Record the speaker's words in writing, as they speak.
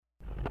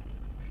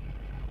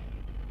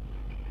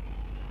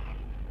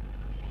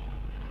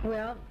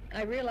Well,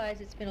 I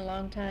realize it's been a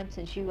long time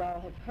since you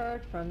all have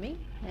heard from me,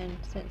 and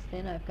since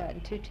then I've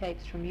gotten 2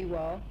 tapes from you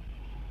all.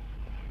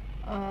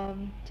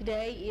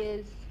 Today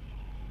is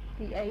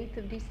the 8th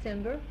of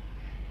December,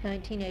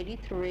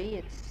 1983.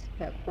 It's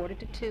about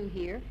 1:45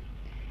 here.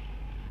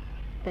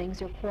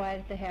 Things are quiet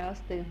at the house.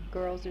 The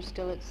girls are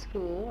still at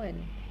school,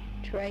 and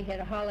Trey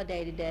had a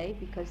holiday today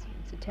because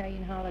it's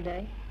Italian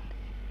holiday.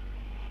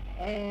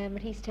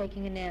 But he's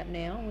taking a nap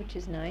now, which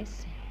is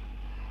nice.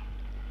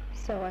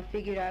 So I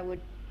figured I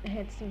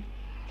had some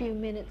few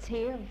minutes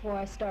here before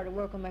I started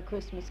work on my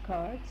Christmas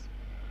cards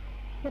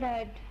that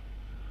I'd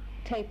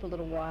tape a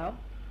little while.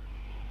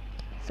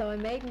 So I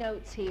made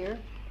notes here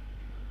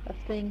of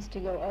things to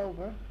go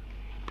over.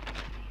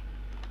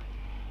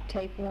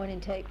 Tape 1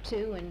 and tape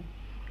 2 and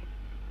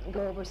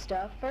go over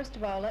stuff. First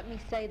of all, let me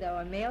say though,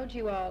 I mailed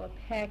you all a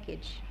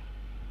package.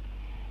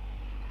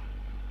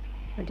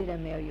 Or did I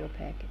mail you a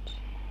package?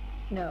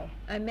 No,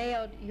 I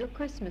mailed your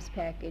Christmas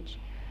package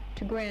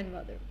to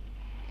grandmother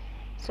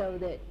so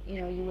that,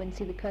 you wouldn't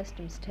see the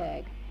customs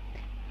tag.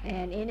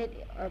 And in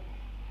it are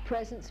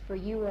presents for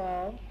you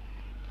all,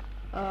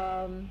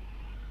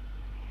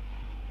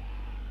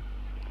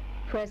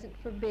 present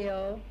for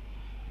Bill,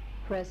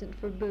 present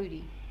for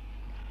Booty.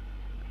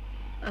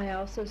 I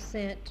also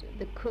sent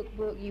the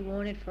cookbook you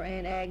wanted for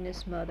Aunt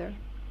Agnes' mother.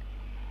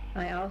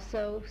 I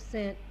also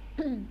sent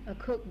a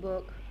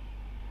cookbook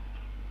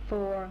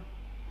for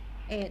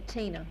Aunt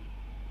Tina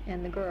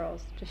and the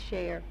girls to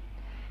share.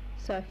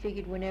 So I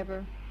figured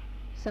whenever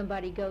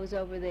somebody goes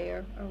over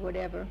there or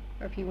whatever,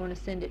 or if you want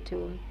to send it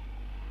to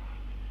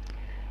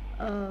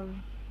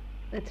them,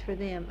 that's for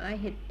them. I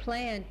had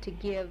planned to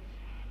give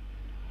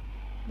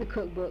the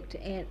cookbook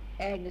to Aunt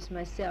Agnes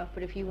myself,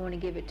 but if you want to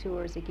give it to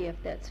her as a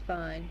gift, that's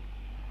fine.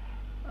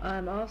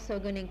 I'm also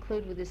going to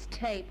include with this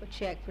tape a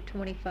check for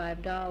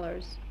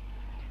 $25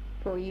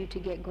 for you to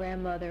get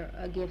grandmother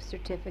a gift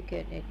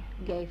certificate at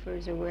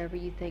Gayfer's or wherever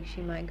you think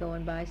she might go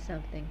and buy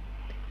something.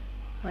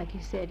 Like you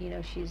said,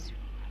 she's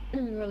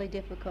really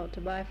difficult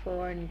to buy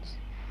for, and you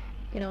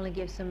can only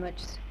give so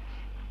much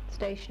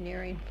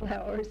stationery and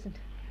flowers and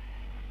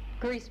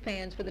grease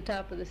pans for the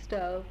top of the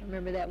stove. I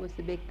remember that was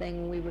the big thing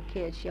when we were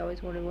kids. She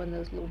always wanted one of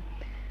those little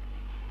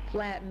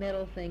flat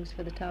metal things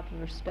for the top of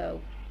her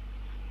stove.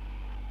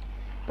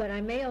 But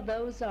I mailed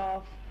those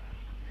off.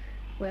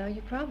 Well,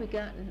 you've probably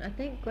gotten, I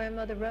think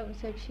grandmother wrote and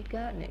said she'd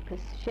gotten it,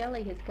 because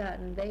Shelley has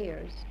gotten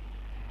theirs.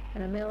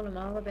 And I mailed them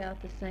all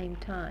about the same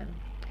time.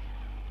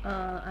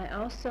 I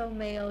also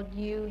mailed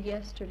you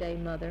yesterday,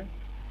 Mother,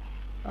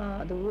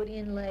 the wood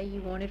inlay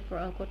you wanted for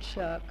Uncle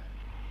Chuck.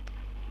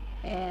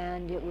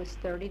 And it was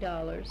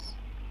 $30.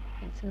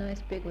 It's a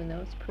nice big one though,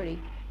 it's pretty.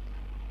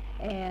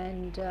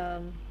 And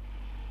I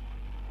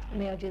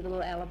mailed you the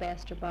little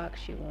alabaster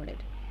box you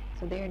wanted.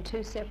 So they're in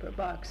 2 separate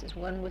boxes.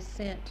 One was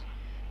sent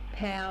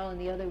Pal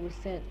and the other was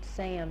sent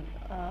Sam.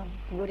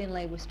 Wood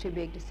inlay was too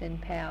big to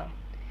send Pal.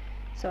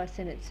 So I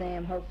sent it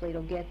Sam. Hopefully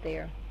it'll get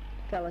there.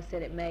 The fella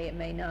said it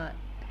may not.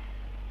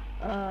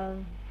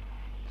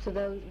 So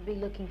those, be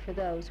looking for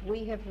those.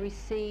 We have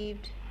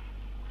received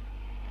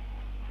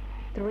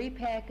 3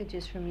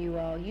 packages from you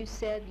all. You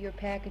said your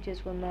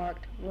packages were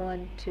marked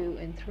 1, 2,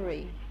 and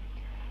 3.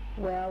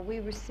 Well, we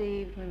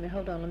received, wait a minute,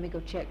 hold on, let me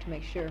go check to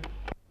make sure.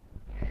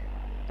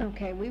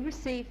 Okay, we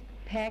received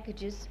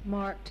packages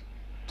marked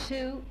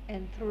 2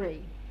 and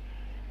 3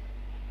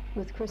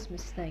 with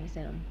Christmas things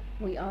in them.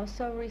 We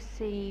also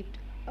received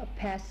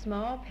a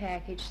small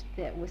package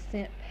that was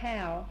sent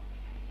Pal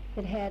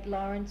that had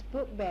Lauren's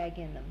book bag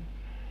in them.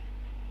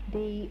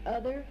 The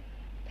other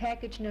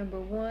package number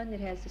 1 that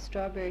has the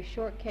strawberry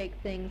shortcake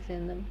things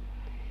in them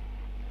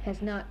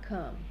has not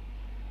come.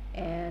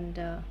 And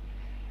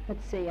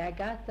let's see, I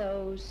got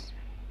those,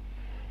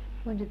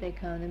 when did they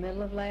come? The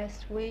middle of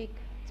last week?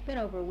 It's been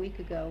over a week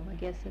ago, I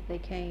guess, that they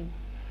came,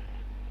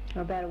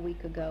 or about a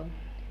week ago.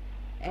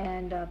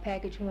 And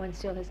package 1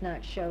 still has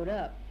not showed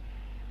up.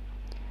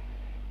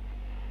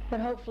 But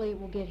hopefully it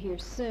will get here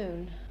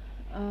soon.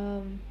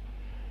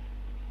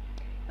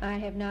 I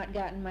have not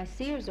gotten my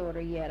Sears order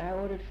yet. I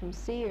ordered from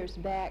Sears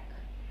back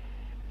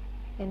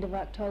end of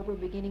October,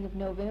 beginning of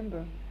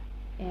November,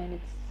 and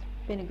it's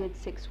been a good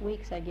 6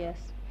 weeks, I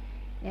guess,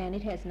 and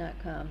it has not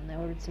come. I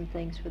ordered some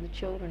things for the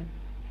children.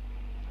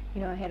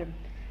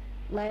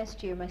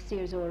 Last year my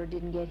Sears order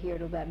didn't get here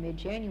till about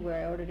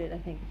mid-January. I ordered it, I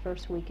think, the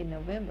first week in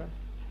November.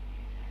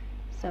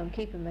 So I'm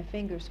keeping my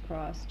fingers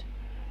crossed.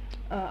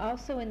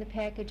 Also in the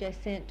package I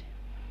sent,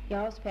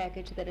 y'all's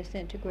package that I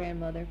sent to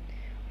grandmother,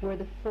 were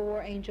the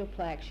 4 angel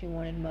plaques you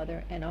wanted,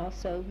 Mother, and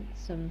also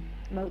some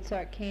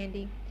Mozart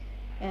candy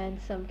and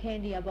some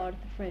candy I bought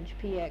at the French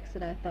PX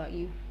that I thought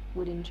you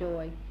would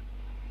enjoy.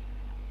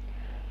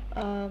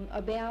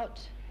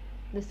 About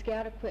the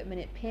Scout equipment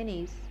at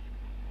Penny's,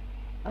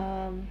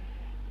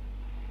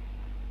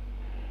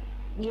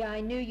 yeah,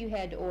 I knew you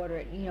had to order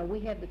it.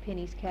 We have the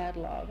Penny's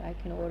catalog. I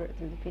can order it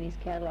through the Penny's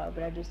catalog,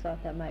 but I just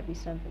thought that might be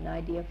an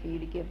idea for you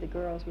to give the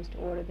girls, was to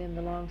order them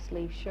the long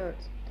sleeve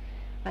shirts.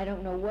 I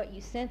don't know what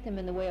you sent them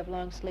in the way of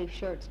long sleeve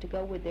shirts to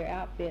go with their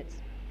outfits,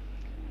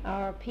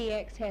 Our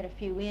PX had a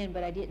few in,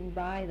 but I didn't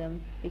buy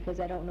them because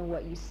I don't know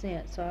what you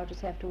sent, so I'll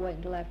just have to wait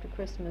until after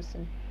Christmas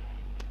and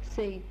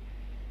see.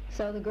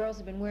 So the girls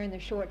have been wearing their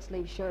short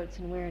sleeve shirts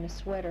and wearing a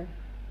sweater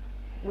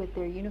with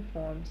their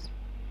uniforms.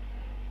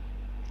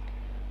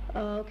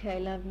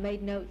 Okay, I've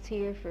made notes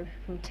here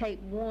from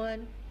tape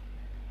 1.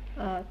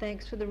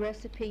 Thanks for the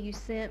recipe you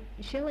sent.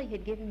 Shelley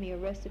had given me a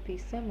recipe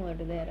similar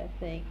to that, I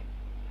think.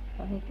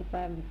 I think if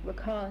I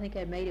recall, I think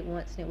I made it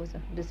once and it was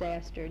a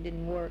disaster. It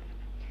didn't work.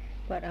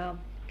 But I'll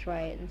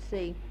try it and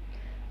see.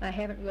 I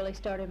haven't really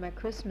started my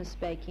Christmas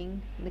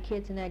baking. The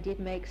kids and I did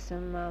make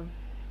some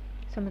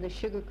of the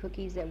sugar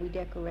cookies that we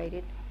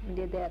decorated. We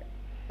did that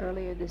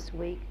earlier this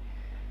week.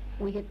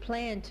 We had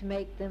planned to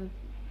make them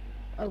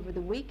over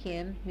the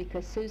weekend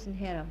because Susan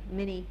had a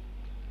mini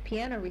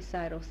piano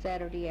recital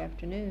Saturday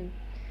afternoon.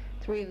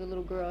 3 of the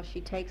little girls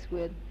she takes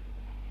with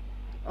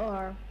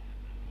are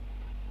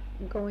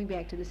going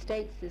back to the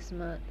States this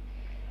month.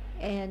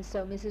 And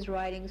so Mrs.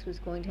 Ridings was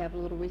going to have a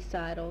little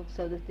recital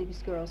so that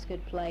these girls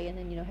could play and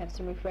then, have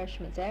some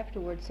refreshments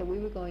afterwards. So we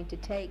were going to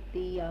take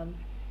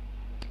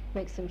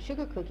make some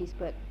sugar cookies,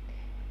 but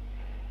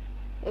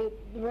the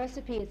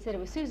recipe, it said it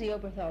was Susie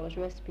Oberthaler's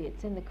recipe.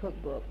 It's in the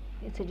cookbook.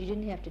 It said you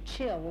didn't have to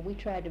chill. Well, we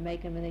tried to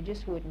make them and they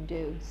just wouldn't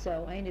do.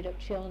 So I ended up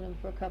chilling them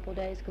for a couple of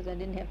days because I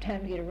didn't have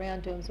time to get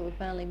around to them, so we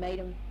finally made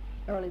them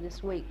early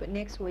this week. But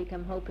next week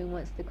I'm hoping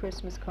once the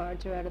Christmas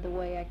cards are out of the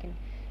way I can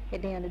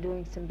get down to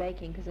doing some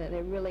baking because there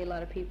are really a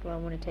lot of people I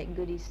want to take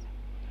goodies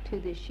to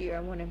this year. I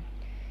want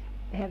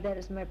to have that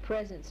as my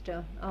presents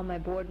to all my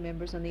board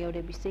members on the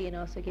OWC and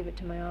also give it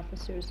to my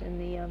officers in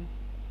the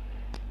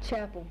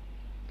chapel.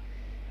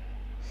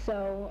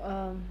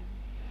 So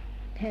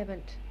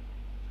haven't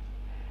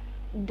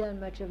done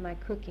much of my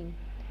cooking.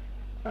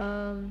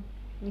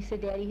 You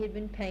said Daddy had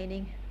been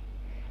painting.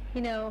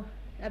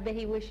 I bet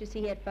he wishes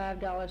he had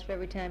 $5 for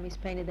every time he's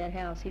painted that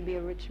house. He'd be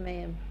a rich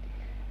man.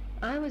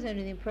 I was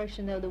under the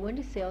impression, though, the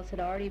windowsills had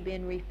already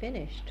been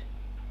refinished.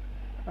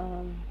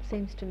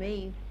 Seems to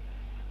me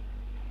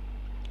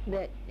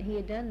that he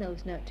had done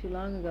those not too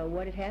long ago.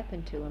 What had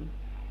happened to him?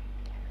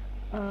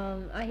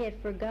 I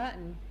had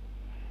forgotten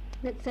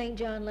that St.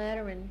 John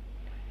Lateran,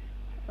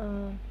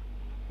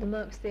 the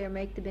monks there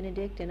make the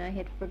Benedictine. I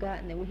had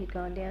forgotten that we had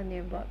gone down there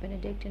and bought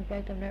Benedictine. In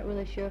fact, I'm not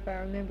really sure if I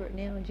remember it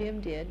now.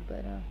 Jim did,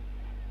 but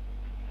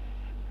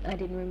I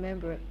didn't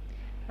remember it.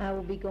 I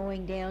will be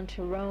going down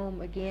to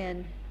Rome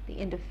again the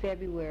end of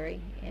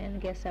February, and I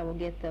guess I will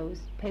get those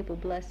papal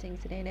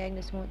blessings that Aunt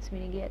Agnes wants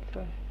me to get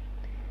for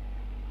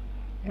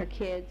her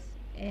kids.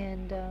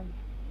 And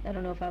I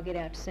don't know if I'll get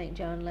out to St.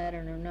 John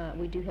Lateran or not.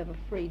 We do have a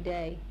free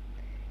day,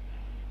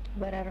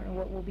 but I don't know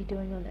what we'll be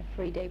doing on that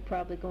free day.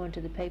 Probably going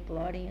to the papal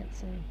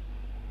audience and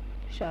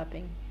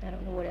shopping. I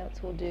don't know what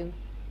else we'll do.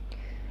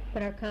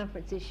 But our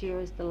conference this year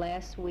is the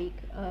last week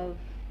of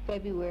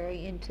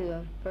February into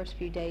the first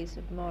few days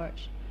of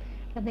March.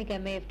 I think I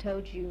may have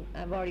told you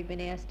I've already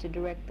been asked to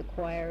direct the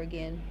choir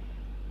again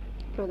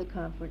for the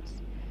conference.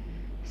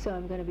 So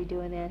I'm going to be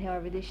doing that.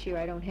 However, this year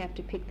I don't have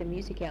to pick the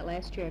music out.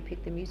 Last year I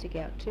picked the music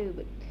out too,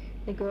 but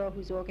the girl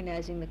who's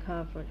organizing the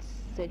conference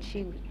said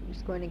she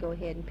was going to go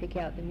ahead and pick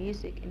out the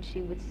music, and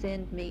she would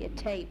send me a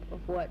tape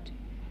of what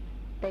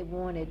they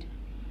wanted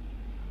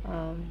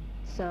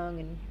sung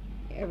and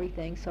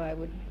everything, so I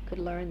could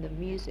learn the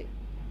music.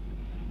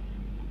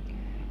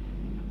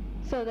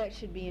 So that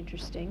should be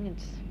interesting.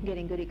 It's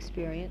getting good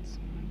experience.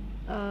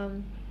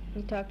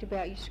 We talked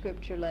about your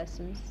scripture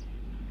lessons.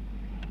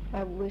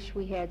 I wish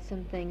we had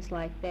some things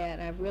like that.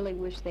 I really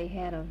wish they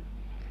had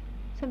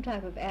some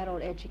type of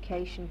adult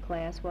education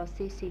class while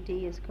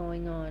CCD is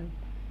going on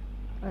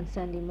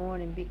Sunday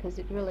morning, because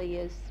it really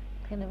is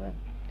kind of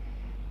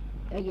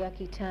a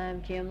yucky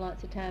time. Jim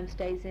lots of times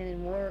stays in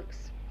and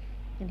works,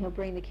 and he'll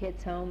bring the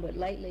kids home, but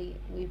lately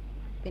we've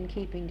been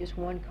keeping just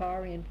one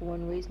car in for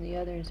one reason or the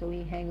other, and so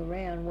we hang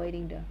around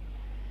waiting to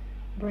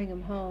bring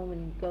them home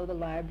and go to the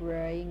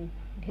library and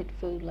hit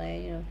Food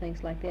Land,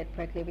 things like that.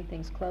 Practically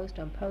everything's closed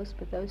on post,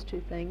 but those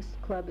two things.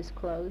 The club is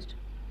closed.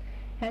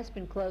 Has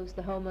been closed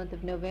the whole month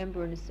of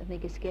November, and I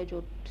think is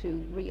scheduled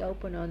to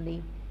reopen on the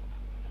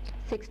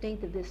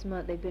 16th of this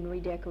month. They've been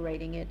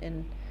redecorating it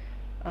and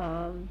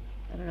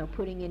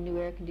putting in new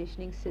air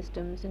conditioning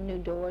systems and new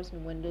doors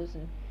and windows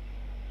and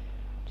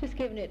just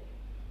giving it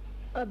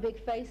a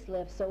big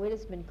facelift. So it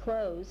has been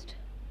closed,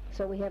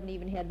 so we haven't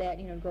even had that,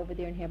 go over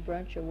there and have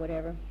brunch or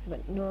whatever.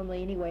 But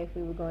normally anyway, if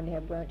we were going to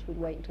have brunch, we'd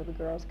wait until the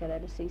girls got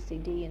out of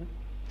CCD and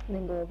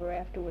then go over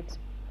afterwards.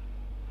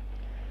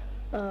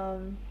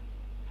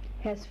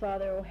 Has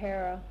Father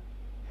O'Hara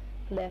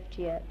left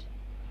yet?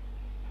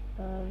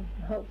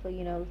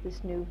 Hopefully,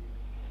 this new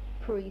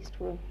priest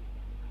will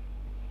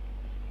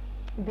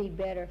be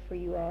better for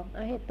you all.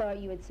 I had thought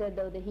you had said,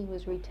 though, that he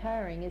was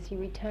retiring. Is he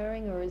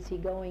retiring, or is he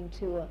going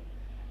to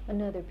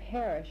another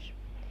parish?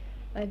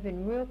 I've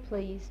been real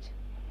pleased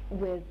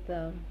with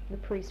the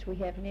priest we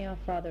have now,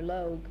 Father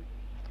Logue.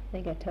 I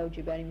think I told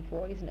you about him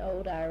before. He's an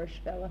old Irish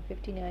fellow,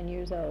 59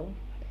 years old.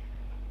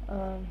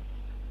 A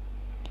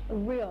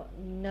real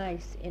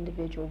nice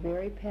individual,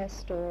 very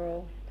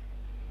pastoral,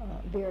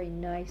 very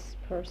nice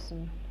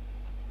person.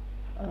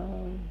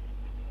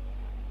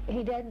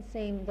 He doesn't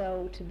seem,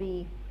 though, to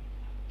be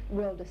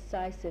real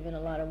decisive in a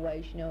lot of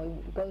ways. You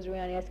know, he goes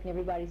around asking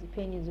everybody's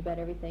opinions about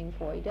everything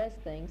before he does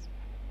things,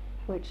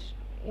 which,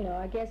 you know,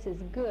 I guess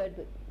is good,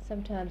 but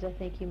sometimes I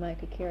think you might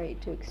could carry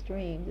it to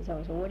extremes. It's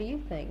always, well, what do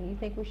you think? You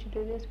think we should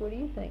do this? What do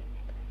you think?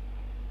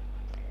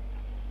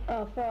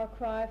 Far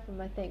cry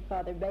from, I think,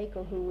 Father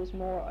Bakel, who was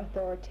more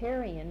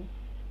authoritarian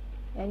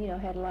and, you know,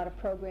 had a lot of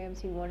programs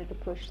he wanted to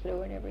push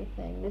through and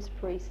everything. This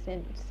priest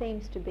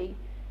seems to be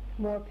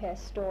more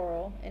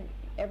pastoral, and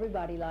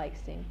everybody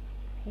likes him.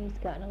 He's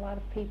gotten a lot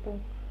of people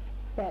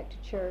back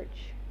to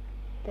church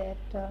that,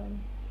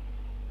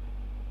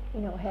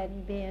 you know,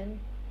 hadn't been.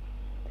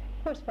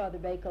 Of course, Father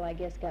Bakel, I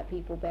guess, got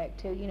people back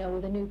too. You know,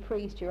 with a new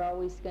priest, you're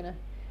always going to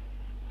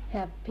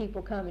have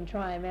people come and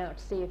try him out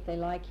to see if they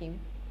like him.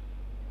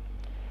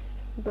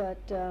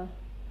 But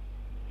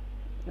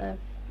I've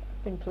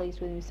been pleased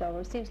with him so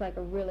far. Seems like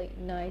a really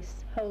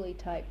nice, holy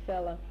type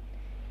fellow.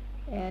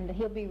 And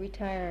he'll be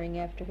retiring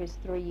after his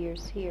 3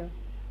 years here.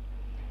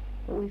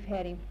 But we've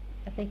had him,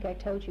 I think I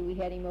told you, we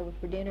had him over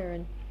for dinner,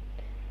 and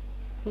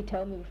he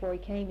told me before he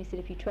came, he said,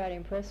 if you try to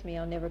impress me,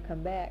 I'll never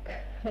come back.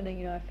 And,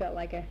 you know, I felt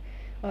like I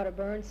ought to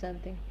burn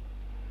something.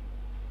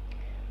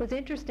 It was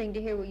interesting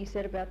to hear what you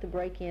said about the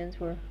break-ins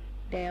were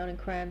down and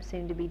crime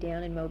seemed to be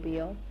down in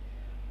Mobile.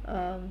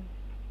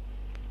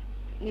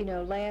 You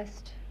know,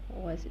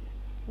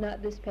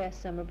 not this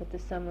past summer, but the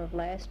summer of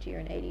last year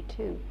in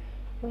 '82,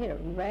 we had a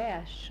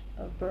rash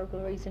of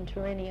burglaries in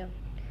Turinea.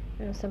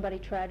 You know, somebody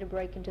tried to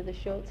break into the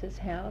Schultz's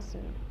house,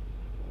 and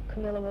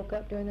Camilla woke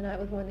up during the night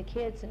with one of the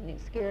kids, and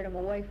it scared them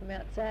away from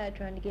outside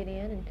trying to get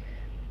in. And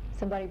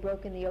somebody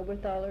broke in the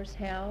Oberthaler's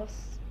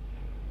house,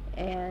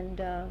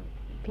 and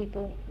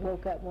people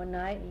woke up one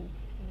night, and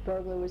the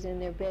burglar was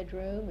in their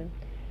bedroom, and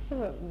there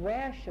was a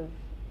rash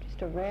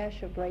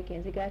of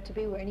break-ins. It got to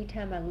be where any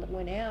time I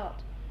went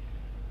out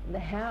the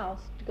house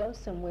to go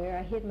somewhere,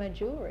 I hid my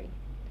jewelry.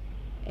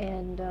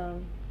 And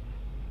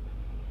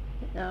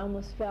I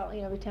almost felt, you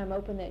know, every time I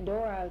opened that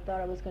door, I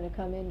thought I was going to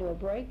come into a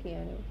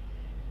break-in.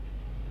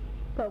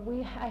 But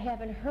I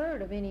haven't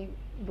heard of any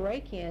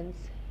break-ins.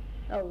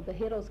 Oh, the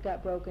Hiddles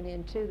got broken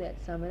into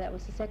that summer. That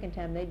was the second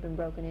time they'd been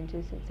broken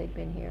into since they'd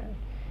been here.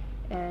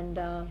 And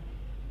the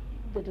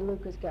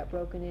DeLucas got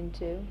broken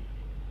into.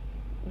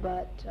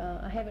 But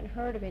I haven't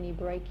heard of any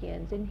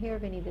break-ins. Didn't hear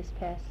of any this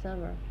past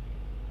summer.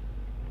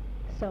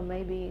 So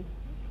maybe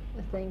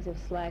the things have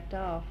slacked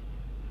off.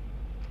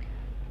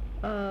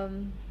 I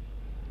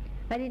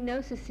didn't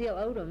know Cecile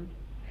Odom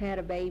had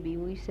a baby.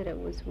 We said it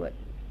was,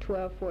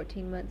 12,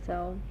 14 months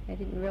old. I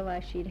didn't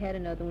realize she'd had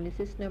another one. Is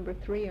this number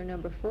 3 or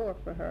number 4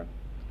 for her?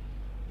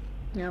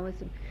 I was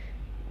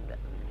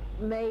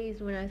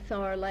amazed when I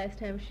saw her last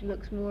time. She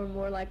looks more and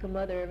more like a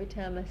mother every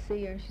time I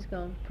see her. She's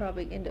going to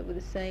probably end up with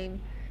the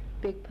same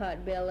big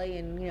pot belly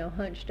and, you know,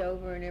 hunched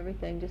over and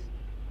everything. Just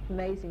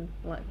amazing,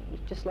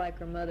 just like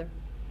her mother.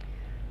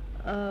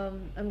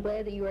 I'm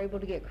glad that you were able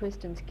to get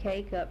Kristen's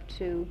cake up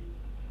to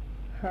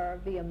her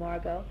via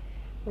Margot.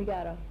 We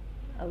got a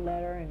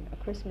letter and a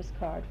Christmas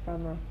card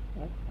from her.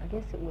 I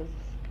guess it was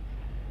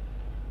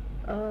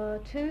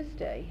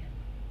Tuesday.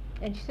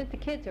 And she sent the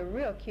kids a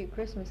real cute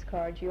Christmas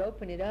card. You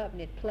open it up and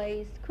it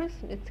plays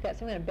Christmas. It's got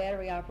some kind of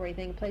battery operated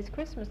thing. It plays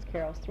Christmas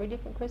carols, 3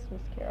 different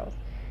Christmas carols.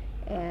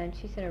 And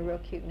she sent a real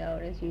cute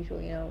note, as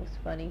usual. You know, it was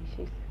funny.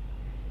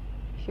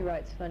 She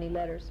writes funny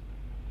letters.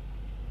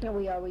 And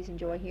we always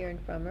enjoy hearing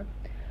from her.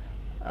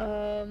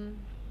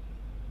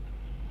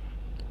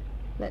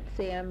 Let's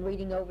see, I'm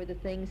reading over the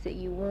things that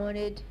you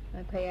wanted.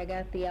 Okay, I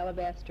got the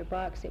alabaster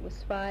box. It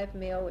was 5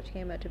 mil, which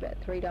came out to about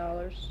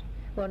 $3.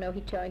 Well, no,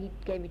 he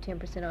gave me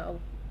 10% off.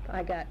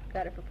 I got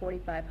it for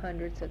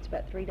 $4,500, so it's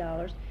about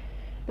 $3.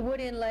 The wood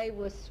inlay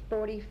was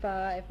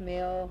 45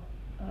 mil,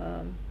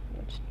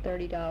 which is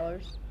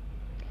 $30.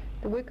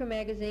 The Wicker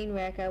magazine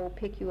rack, I will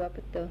pick you up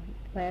at the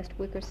last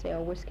Wicker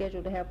sale. We're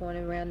scheduled to have one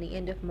around the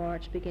end of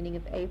March, beginning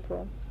of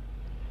April.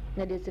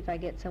 That is if I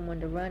get someone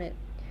to run it.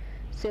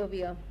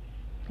 Sylvia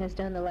has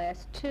done the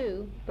last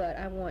 2, but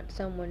I want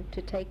someone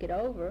to take it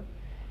over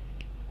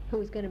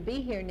who's going to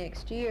be here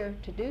next year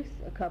to do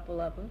a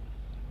couple of them.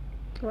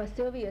 Well,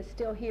 Sylvia is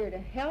still here to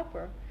help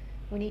her.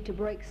 We need to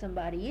break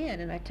somebody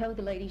in, and I told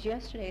the ladies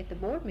yesterday at the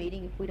board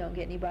meeting, if we don't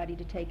get anybody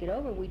to take it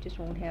over, we just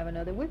won't have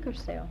another Wicker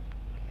sale.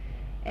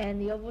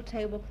 And the oval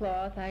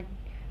tablecloth, I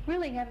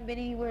really haven't been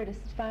anywhere to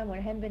find one.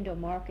 I haven't been to a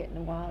market in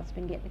a while. It's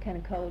been getting kind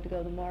of cold to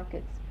go to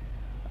markets.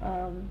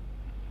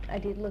 I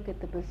did look at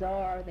the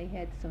bazaar. They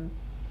had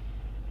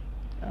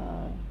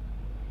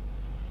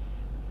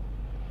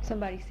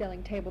somebody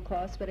selling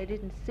tablecloths, but I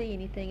didn't see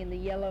anything in the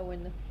yellow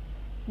and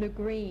the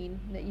green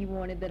that you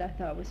wanted that I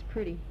thought was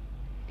pretty.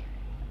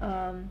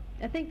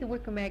 I think the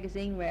Wicker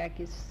magazine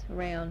rack is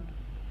around,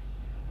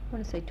 I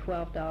want to say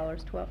 $12,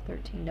 $12,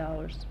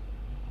 $13.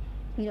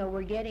 You know,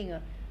 we're getting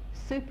a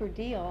super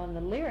deal on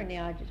the lira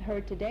now. I just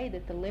heard today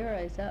that the lira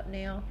is up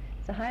now.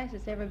 It's the highest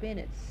it's ever been.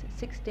 It's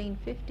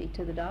 $16.50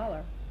 to the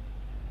dollar.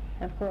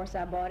 And of course,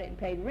 I bought it and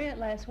paid rent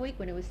last week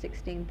when it was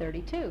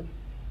 $16.32.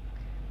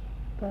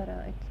 But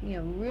it's, you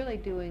know, really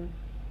doing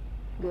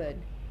good.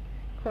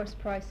 Of course,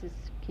 prices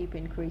keep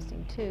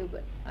increasing too,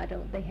 but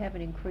they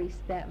haven't increased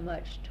that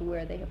much to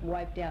where they have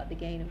wiped out the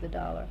gain of the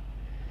dollar.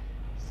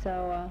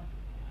 So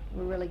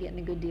we're really getting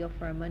a good deal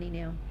for our money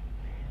now.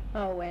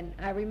 Oh, and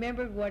I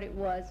remembered what it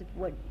was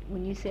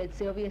when you said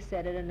Sylvia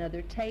sat at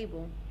another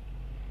table.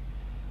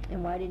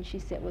 And why didn't she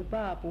sit with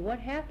Bob? Well, what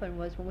happened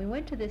was when we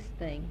went to this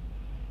thing,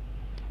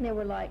 there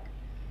were like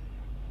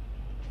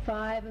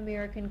 5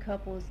 American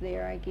couples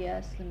there, I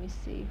guess. Let me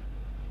see.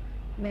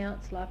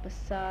 Mounts, La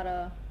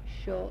Posada,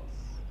 Schultz,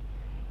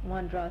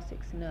 Wondrosik,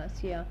 and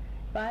us. Yeah,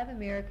 5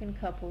 American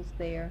couples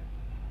there,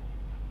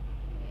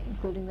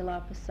 including the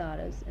La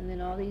Posadas, and then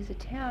all these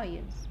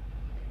Italians.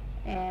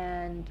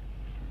 And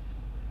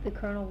the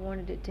Colonel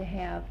wanted it to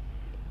have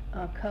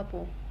a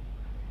couple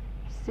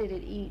sit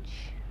at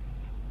each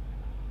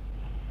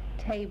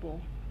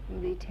table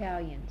with the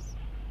Italians,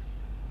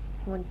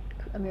 1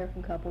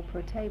 American couple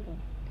per table.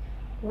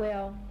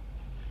 Well,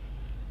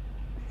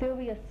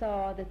 Sylvia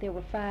saw that there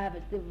were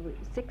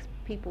 6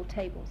 people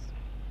tables.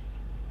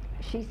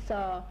 She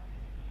saw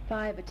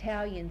 5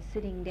 Italians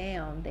sitting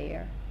down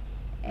there,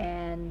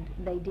 and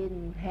they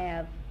didn't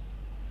have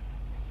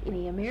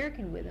any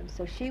American with them,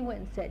 so she went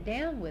and sat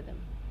down with them.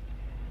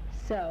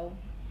 So,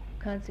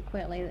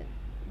 consequently,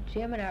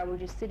 Jim and I were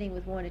just sitting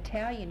with 1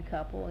 Italian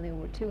couple, and there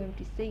were 2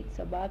 empty seats,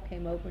 so Bob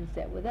came over and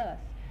sat with us.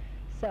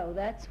 So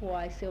that's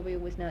why Sylvia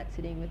was not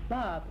sitting with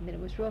Bob. And then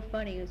it was real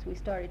funny as we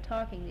started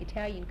talking, the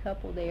Italian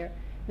couple there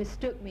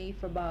mistook me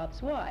for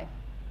Bob's wife,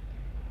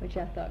 which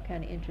I thought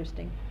kind of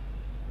interesting.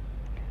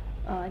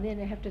 And then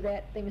after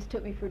that, they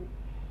mistook me for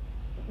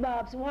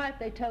Bob's wife.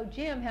 They told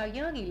Jim how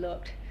young he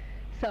looked.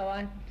 So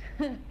I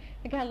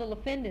got a little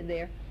offended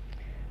there.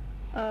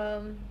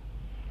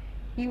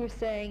 You were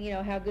saying, you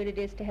know, how good it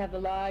is to have the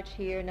lodge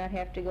here and not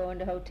have to go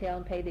into a hotel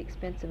and pay the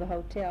expense of a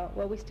hotel.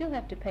 Well, we still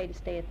have to pay to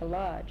stay at the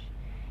lodge.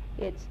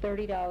 It's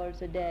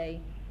 $30 a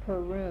day per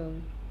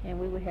room, and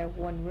we would have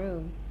 1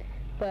 room.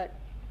 But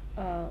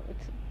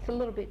it's a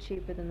little bit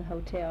cheaper than the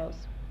hotels.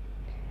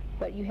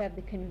 But you have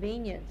the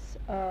convenience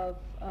of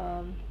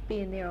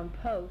being there on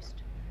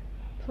post.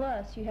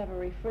 Plus, you have a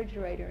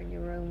refrigerator in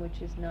your room,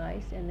 which is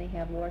nice, and they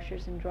have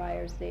washers and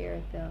dryers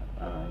there at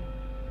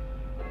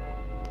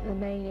the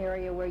main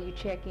area where you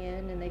check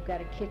in, and they've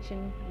got a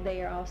kitchen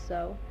there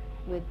also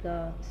with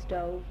a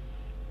stove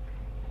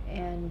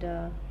and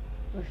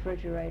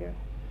refrigerator.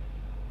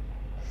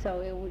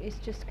 So it's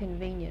just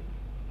convenient.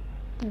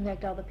 In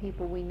fact, all the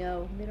people we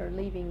know that are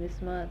leaving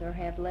this month or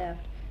have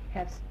left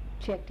have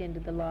checked into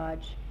the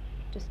lodge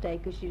to stay,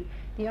 because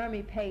the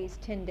Army pays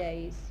 10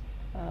 days,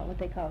 what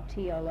they call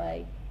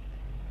TLA,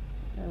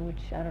 which,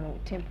 I don't know,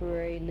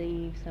 temporary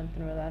leave,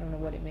 something or other, I don't know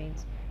what it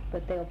means,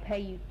 but they'll pay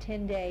you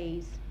 10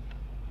 days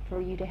for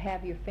you to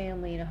have your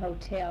family in a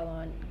hotel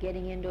on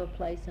getting into a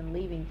place and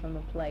leaving from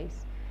a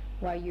place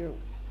while you're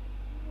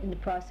in the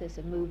process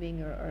of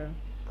moving or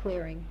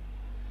clearing.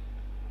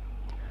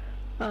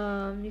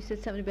 You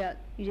said something about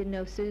you didn't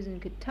know Susan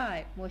could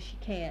type. Well, she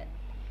can't,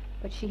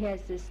 but she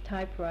has this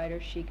typewriter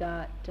she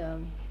got a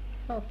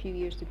few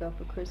years ago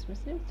for Christmas,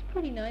 and it's a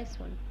pretty nice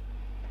one.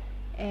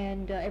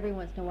 And every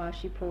once in a while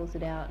she pulls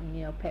it out and,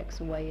 you know, pecks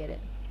away at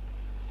it.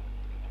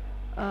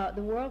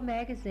 The World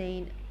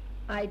magazine,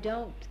 I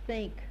don't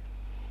think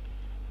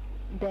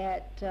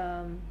that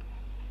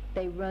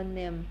they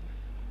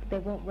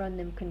won't run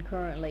them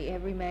concurrently.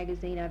 Every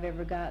magazine I've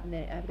ever gotten,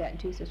 that I've gotten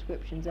 2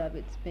 subscriptions of,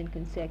 it's been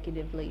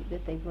consecutively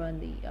that they've run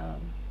the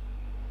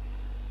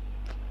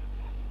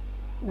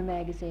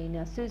magazine.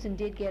 Now, Susan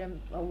did get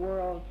a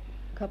World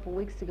a couple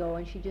weeks ago,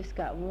 and she just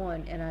got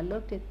 1, and I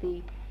looked at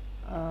the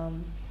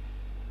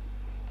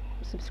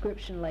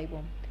subscription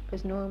label,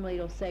 because normally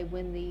it'll say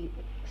when the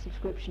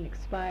subscription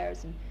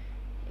expires, and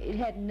it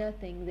had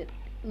nothing that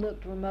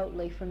looked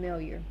remotely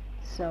familiar.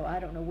 So I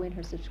don't know when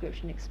her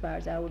subscription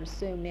expires. I would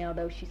assume now,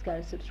 though, she's got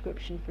a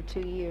subscription for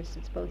 2 years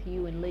since both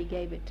you and Lee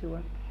gave it to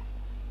her.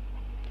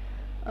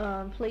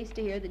 I'm pleased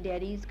to hear that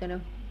Daddy's going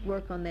to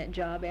work on that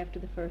job after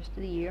the first of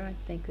the year. I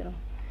think it'll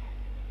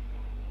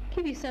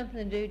give you something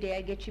to do,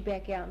 Dad, get you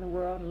back out in the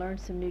world and learn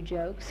some new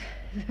jokes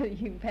so you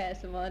can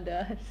pass them on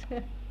to us.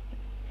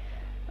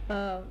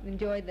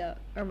 Enjoy the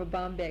Irma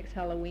Bombeck's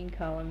Halloween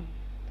column.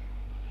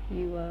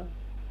 You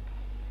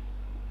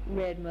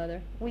read,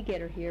 Mother. We get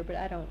her here, but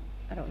I don't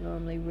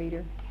normally read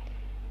her.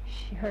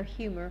 Her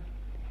humor,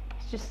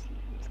 it's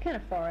kind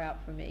of far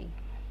out for me.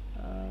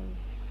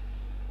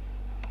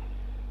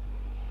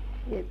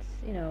 It's,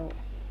 you know,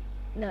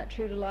 not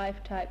true to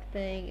life type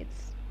thing.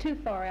 It's too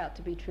far out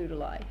to be true to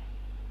life.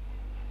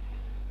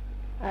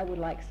 I would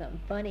like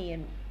something funny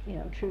and, you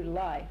know, true to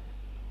life,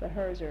 but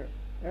hers are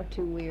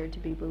too weird to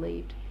be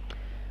believed.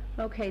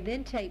 Okay,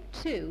 then tape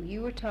 2.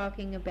 You were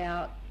talking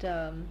about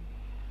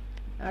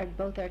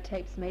both our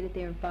tapes made it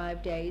there in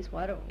 5 days.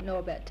 Well, I don't know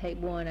about tape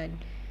 1. I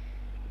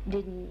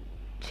didn't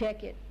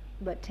check it,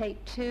 but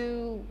tape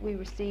 2 we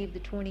received the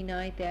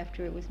 29th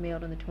after it was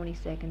mailed on the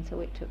 22nd, so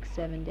it took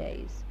 7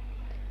 days.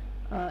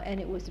 And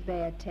it was a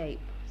bad tape,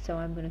 so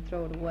I'm going to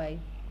throw it away.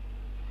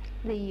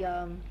 The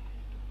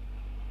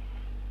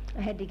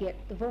I had to get,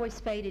 the voice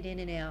faded in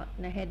and out,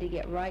 and I had to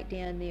get right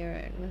down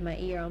there with my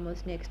ear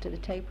almost next to the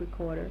tape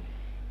recorder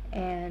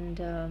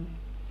and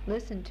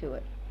listen to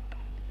it.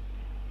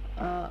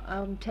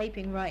 I'm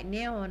taping right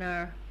now on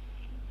our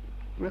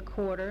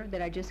recorder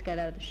that I just got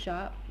out of the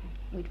shop.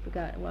 We'd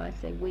forgotten, well, I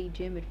say we,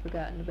 Jim had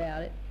forgotten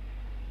about it.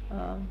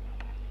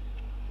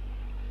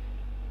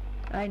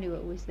 I knew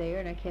it was there,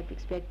 and I kept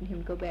expecting him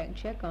to go back and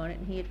check on it,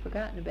 and he had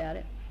forgotten about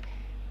it.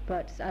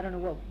 But I don't know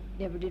what,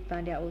 never did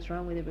find out what was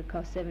wrong with it. It would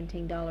cost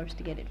 $17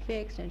 to get it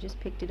fixed, and I just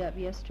picked it up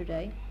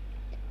yesterday.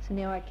 So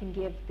now I can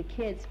give the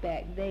kids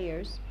back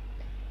theirs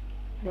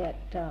that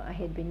I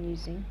had been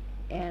using.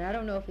 And I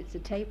don't know if it's the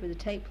tape or the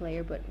tape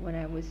player, but when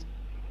I was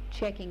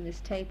checking this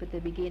tape at the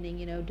beginning,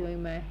 you know,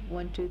 doing my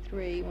 1, 2,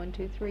 3, 1,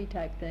 2, 3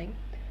 type thing,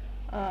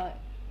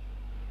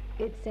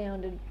 it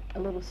sounded a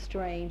little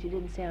strange. It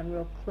didn't sound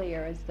real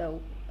clear, as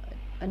though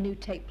a new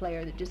tape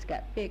player that just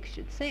got fixed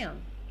should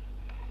sound.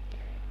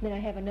 Then I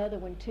have another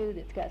one too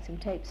that's got some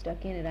tape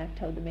stuck in it. I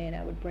told the man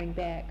I would bring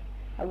back.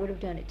 I would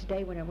have done it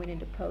today when I went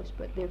into post,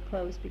 but they're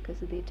closed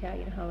because of the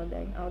Italian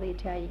holiday. All the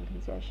Italian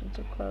concessions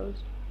are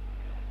closed.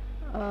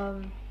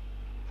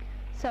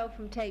 So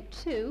from tape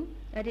 2,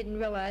 I didn't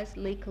realize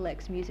Lee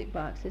collects music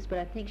boxes, but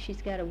I think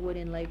she's got a wood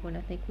inlaid one.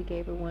 I think we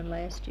gave her one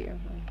last year.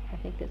 I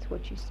think that's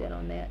what you said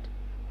on that.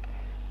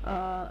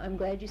 I'm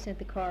glad you sent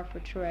the car for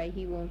Trey.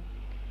 He will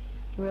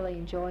really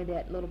enjoy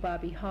that. Little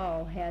Bobby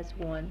Hall has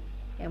one,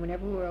 and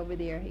whenever we're over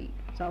there,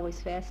 he's always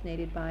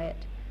fascinated by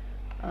it.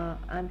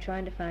 I'm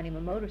trying to find him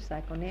a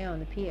motorcycle now,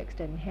 and the PX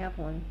doesn't have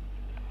one.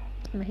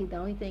 The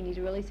only thing he's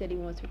really said he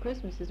wants for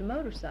Christmas is a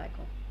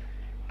motorcycle.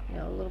 You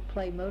know, a little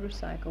play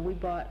motorcycle. We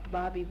bought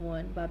Bobby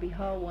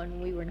Hall one,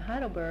 when we were in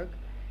Heidelberg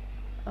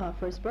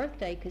for his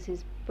birthday, because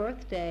his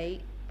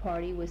birthday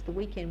party was the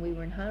weekend we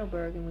were in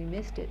Heidelberg and we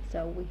missed it,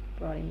 so we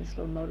brought him this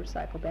little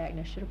motorcycle back, and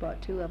I should have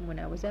bought 2 of them when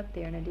I was up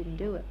there, and I didn't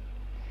do it.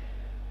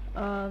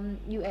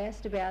 You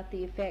asked about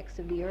the effects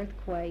of the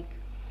earthquake.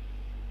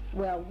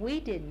 Well,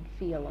 we didn't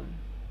feel them,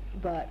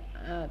 but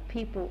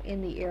people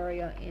in the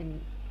area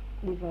in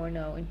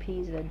Livorno and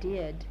Pisa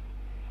did.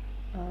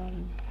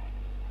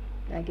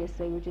 I guess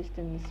they were just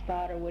in the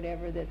spot or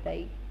whatever that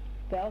they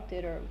felt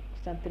it, or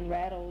something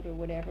rattled or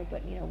whatever,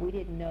 but you know, we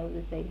didn't know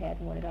that they had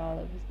one at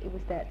all. It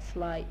was that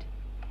slight.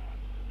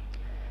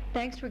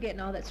 Thanks for getting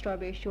all that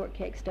strawberry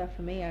shortcake stuff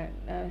for me. I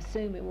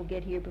assume it will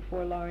get here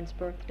before Lauren's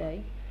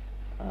birthday.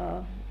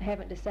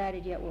 Haven't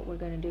decided yet what we're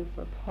going to do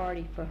for a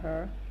party for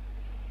her.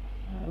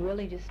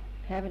 Really just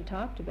haven't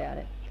talked about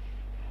it.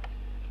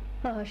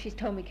 She's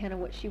told me kind of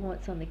what she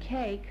wants on the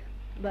cake,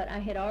 but I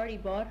had already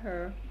bought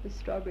her the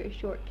strawberry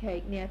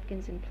shortcake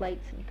napkins and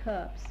plates and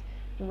cups.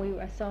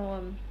 And I saw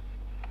them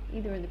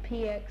either in the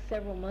PX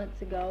several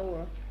months ago,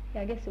 or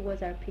yeah, I guess it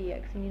was our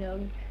PX. And you know,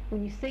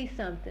 when you see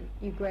something,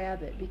 you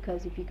grab it,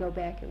 because if you go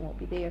back, it won't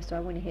be there. So I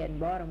went ahead and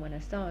bought them when I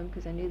saw them,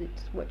 because I knew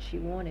that's what she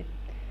wanted.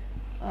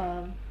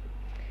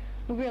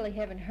 We really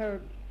haven't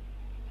heard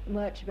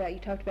much about, you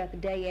talked about the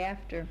day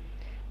after.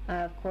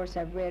 Of course,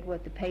 I've read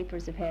what the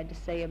papers have had to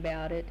say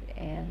about it,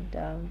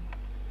 and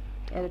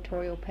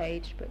editorial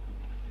page, but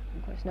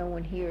of course no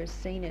one here has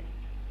seen it.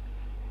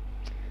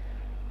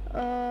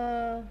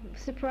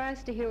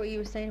 Surprised to hear what you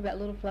were saying about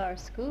Little Flower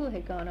School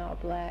had gone all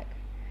black.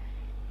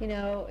 You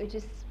know, it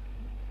just,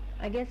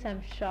 I guess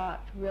I'm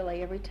shocked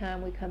really every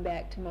time we come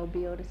back to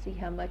Mobile to see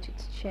how much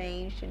it's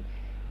changed, and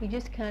you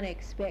just kind of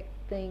expect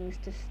things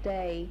to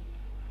stay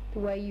the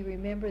way you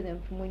remember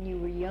them from when you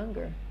were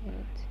younger,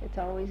 and it's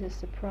always a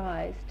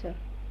surprise to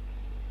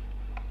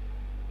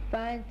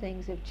find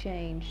things have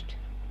changed.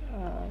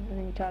 And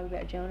then you talk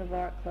about Joan of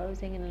Arc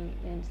closing,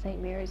 and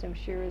St. Mary's, I'm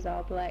sure, is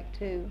all black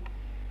too.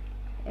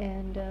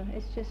 And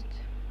it's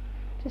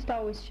just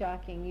always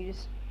shocking. You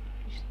just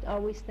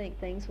always think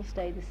things will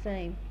stay the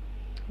same,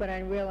 but I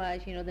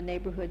realize, you know, the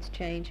neighborhoods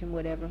change and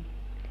whatever.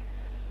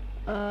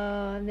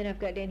 And then I've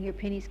got down here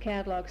Penny's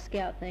catalog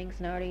scout things,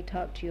 and I already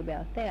talked to you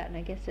about that, and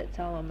I guess that's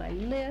all on my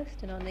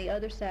list. And on the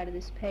other side of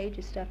this page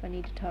is stuff I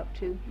need to talk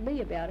to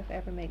Lee about if I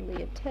ever make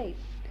Lee a tape,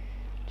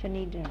 which I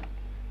need to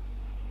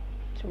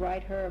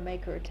write her or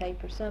make her a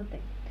tape or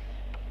something.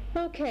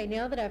 Okay,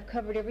 now that I've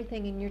covered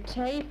everything in your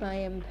tape, I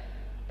am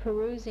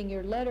perusing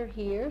your letter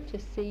here to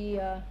see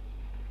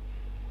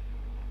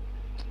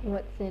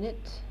what's in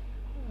it.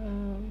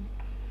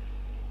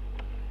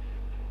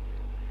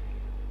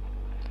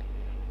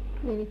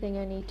 Anything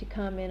I need to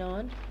comment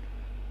on?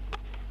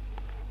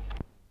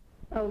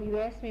 Oh, you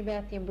asked me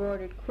about the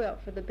embroidered quilt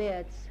for the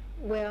beds.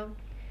 Well,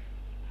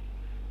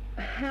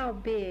 how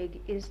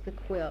big is the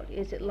quilt?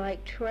 Is it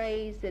like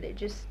trays that it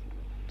just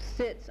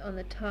sits on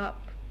the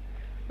top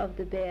of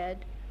the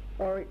bed,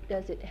 or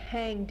does it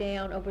hang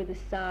down over the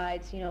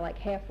sides, you know, like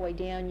halfway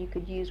down you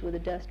could use with a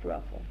dust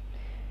ruffle?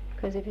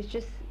 Because if it's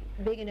just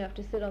big enough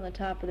to sit on the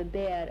top of the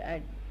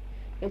bed,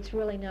 it's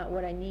really not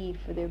what I need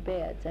for their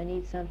beds. I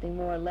need something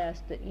more or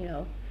less that, you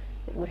know,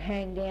 that would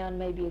hang down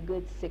maybe a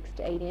good 6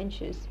 to 8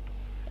 inches,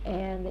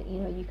 and that, you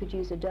know, you could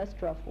use a dust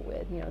ruffle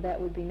with. You know,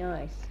 that would be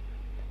nice.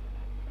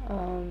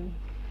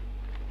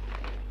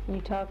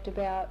 You talked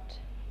about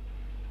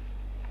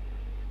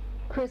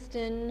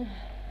Kristen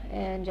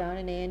and John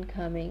and Ann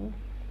coming,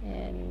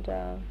 and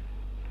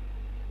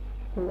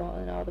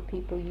and all the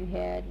people you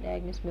had,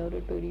 Agnes,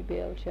 Mildred, Booty,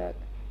 Bill, Chuck.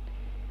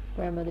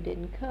 Grandmother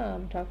didn't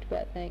come. Talked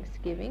about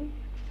Thanksgiving.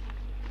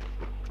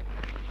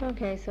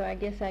 Okay, so I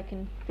guess I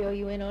can fill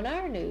you in on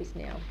our news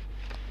now.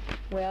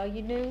 Well,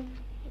 you knew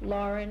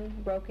Lauren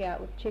broke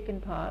out with chicken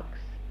pox.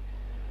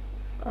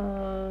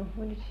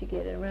 When did she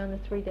get it? Around the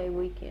 3-day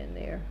weekend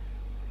there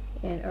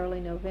in early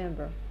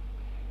November.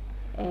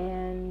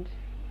 And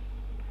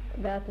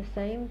about the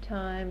same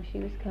time she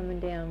was coming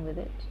down with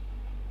it.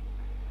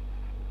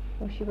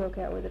 Well, she broke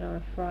out with it on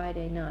a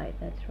Friday night.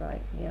 That's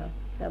right, yeah.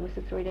 That was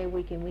the 3-day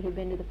weekend. We had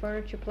been to the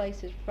furniture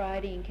places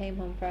Friday and came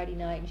home Friday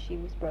night, and she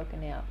was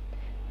broken out.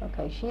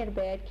 Okay, she had a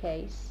bad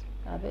case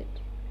of it.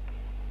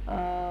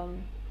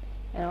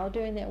 And all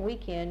during that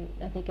weekend,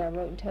 I think I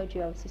wrote and told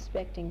you I was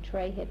suspecting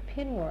Trey had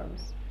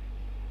pinworms.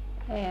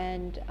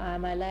 And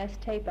my last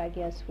tape, I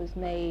guess, was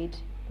made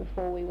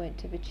before we went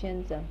to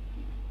Vicenza.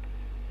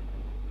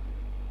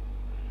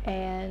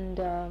 And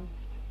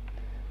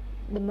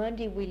the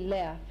Monday we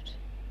left,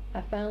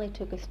 I finally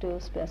took a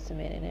stool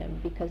specimen in him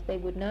because they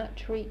would not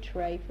treat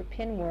Trey for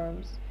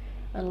pinworms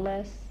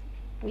unless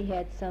we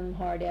had some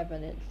hard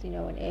evidence,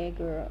 an egg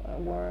or a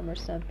worm or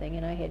something.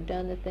 And I had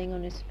done the thing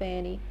on his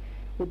fanny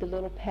with the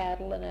little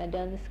paddle, and I'd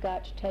done the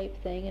Scotch tape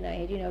thing, and I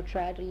had,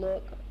 tried to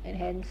look and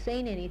hadn't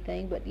seen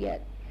anything, but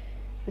yet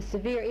the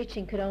severe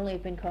itching could only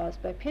have been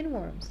caused by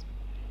pinworms.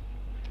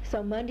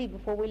 So Monday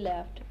before we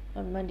left,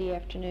 on Monday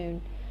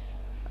afternoon,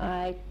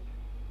 I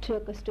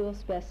took a stool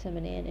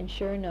specimen in, and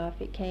sure enough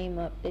it came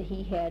up that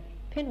he had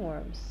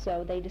pinworms.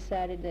 So they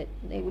decided that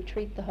they would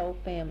treat the whole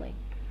family.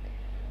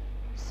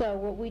 So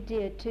what we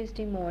did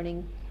Tuesday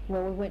morning, we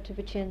went to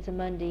Vicenza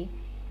Monday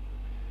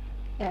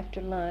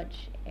after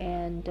lunch,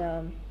 and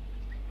on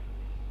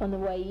the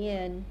way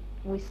in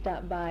we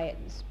stopped by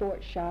at the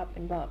sports shop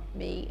and bought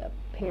me a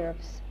pair of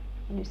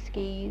new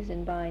skis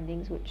and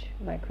bindings, which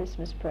my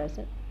Christmas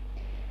present.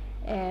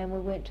 And we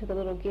went to the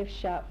little gift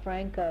shop,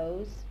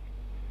 Franco's.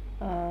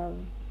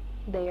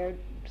 There,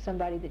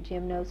 somebody that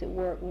Jim knows at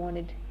work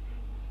wanted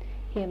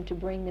him to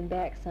bring them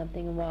back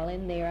something, and while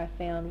in there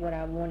I found what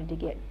I wanted to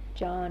get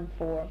John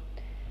for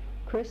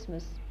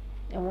Christmas.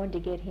 I wanted to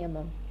get him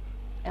an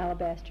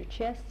alabaster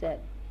chess set,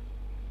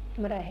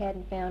 but I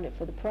hadn't found it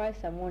for the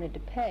price I wanted to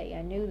pay.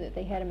 I knew that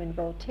they had them in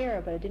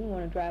Volterra, but I didn't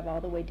want to drive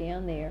all the way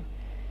down there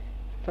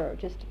for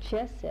just a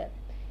chess set.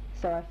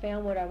 So I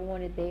found what I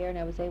wanted there, and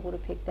I was able to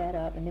pick that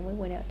up. And then we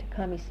went out to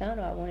Camisano.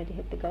 I wanted to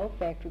hit the Golf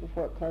Factory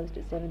before it closed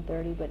at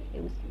 7:30, but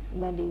it was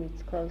Monday. It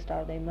was closed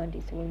all day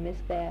Monday, so we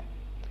missed that.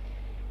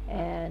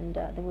 And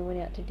then we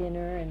went out to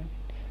dinner and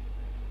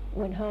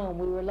went home.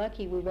 We were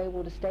lucky we were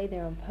able to stay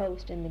there on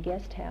post in the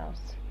guest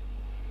house,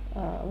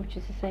 which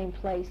is the same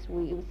place. It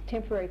was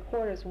temporary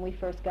quarters when we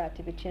first got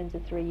to Vicenza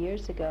 3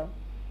 years ago,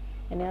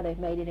 and now they've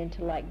made it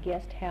into like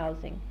guest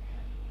housing,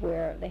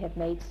 where they have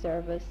maid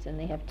service and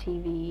they have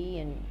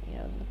TV and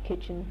the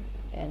kitchen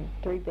and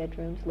 3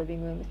 bedrooms,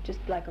 living room. It's just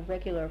like a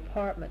regular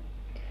apartment.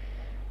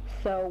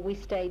 So we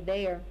stayed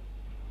there,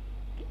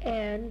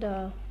 and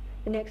the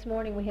next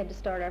morning we had to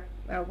start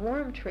our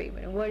worm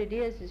treatment. And what it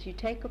is you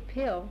take a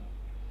pill.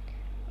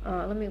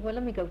 Let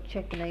me go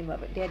check the name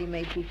of it. Daddy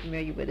may be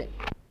familiar with it.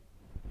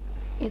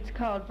 It's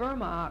called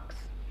Vermox,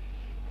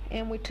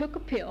 and we took a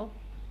pill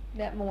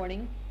that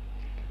morning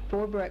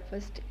for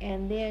breakfast,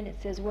 and then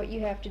it says what you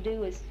have to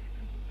do is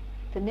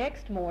the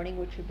next morning,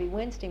 which would be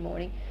Wednesday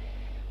morning,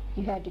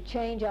 you had to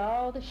change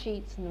all the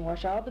sheets and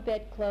wash all the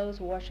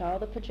bedclothes, wash all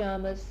the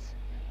pajamas,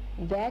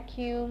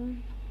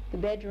 vacuum the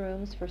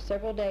bedrooms for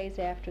several days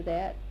after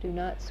that. Do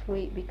not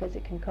sweep because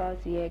it can cause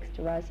the eggs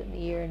to rise in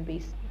the air and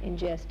be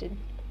ingested.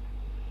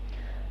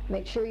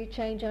 Make sure you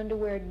change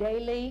underwear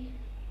daily.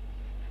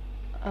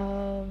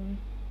 I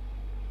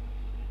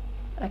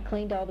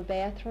cleaned all the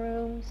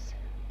bathrooms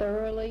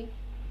thoroughly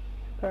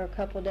for a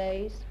couple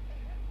days.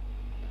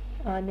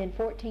 And then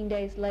 14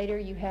 days later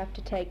you have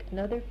to take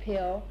another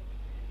pill,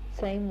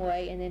 same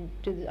way, and then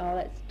do all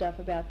that stuff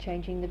about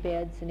changing the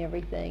beds and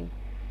everything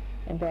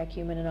and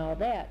vacuuming and all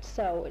that.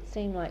 So it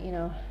seemed like,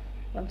 I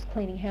was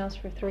cleaning house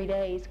for 3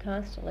 days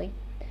constantly.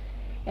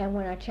 And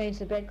when I changed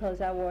the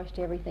bedclothes, I washed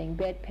everything,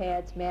 bed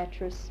pads,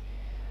 mattress,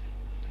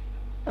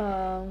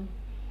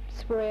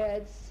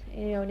 spreads.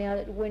 Now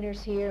that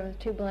winter's here with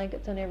 2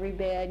 blankets on every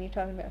bed, and you're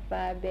talking about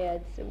 5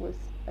 beds, it was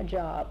a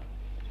job.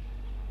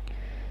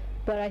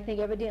 But I think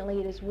evidently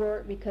it has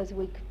worked because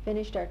we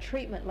finished our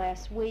treatment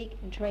last week,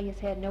 and Trey has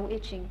had no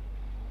itching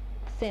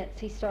since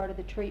he started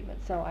the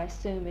treatment, so I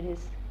assume it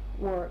has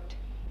worked.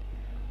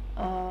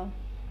 But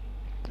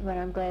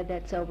I'm glad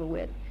that's over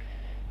with.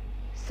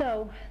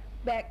 So,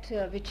 back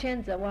to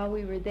Vicenza. While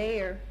we were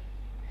there,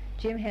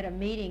 Jim had a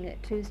meeting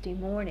that Tuesday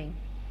morning.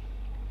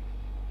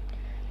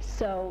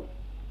 So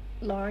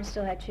Lauren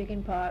still had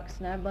chicken pox,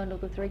 and I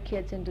bundled the 3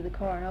 kids into the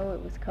car, and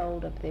it was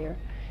cold up there.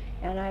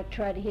 And I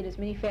tried to hit as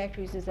many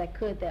factories as I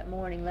could that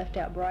morning, left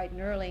out bright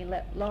and early, and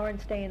let Lauren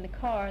stay in the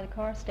car. The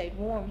car stayed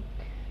warm.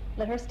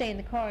 Let her stay in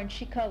the car, and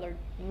she colored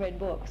and read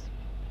books.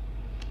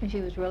 And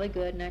she was really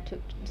good, and I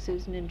took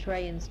Susan and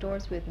Trey in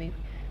stores with me.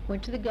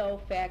 Went to the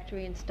gold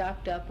factory and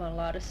stocked up on a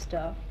lot of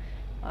stuff.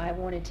 I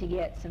wanted to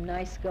get some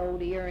nice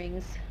gold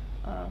earrings,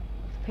 a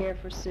pair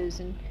for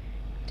Susan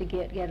to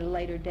get at a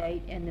later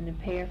date, and then a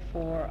pair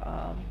for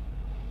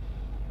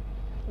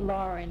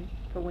Lauren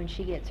for when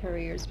she gets her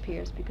ears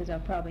pierced, because I'll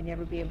probably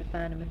never be able to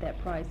find them at that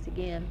price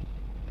again.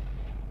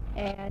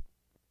 And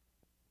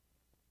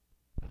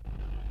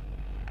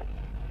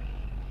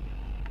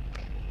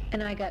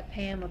I got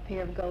Pam a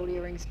pair of gold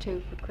earrings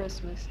too for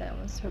Christmas. That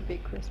was her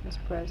big Christmas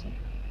present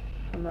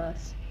from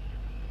us.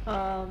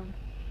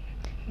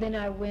 Then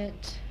I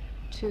went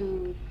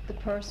to the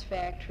purse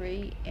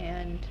factory,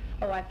 and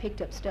I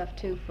picked up stuff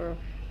too for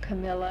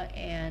Camilla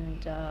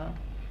and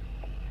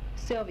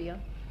Sylvia.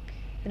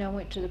 Then I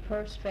went to the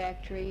purse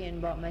factory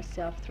and bought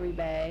myself 3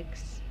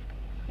 bags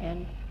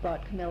and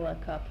bought Camilla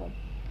a couple.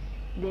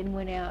 Then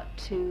went out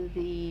to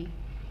the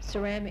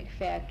ceramic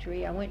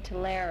factory. I went to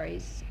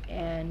Larry's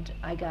and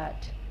I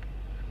got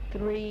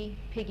 3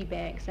 piggy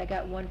banks. I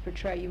got one for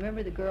Trey. You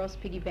remember the girls'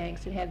 piggy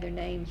banks that have their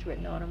names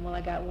written on them? Well,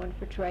 I got one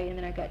for Trey, and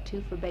then I got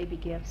 2 for baby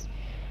gifts.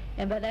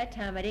 And by that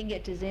time, I didn't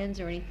get to Zen's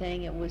or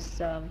anything. It was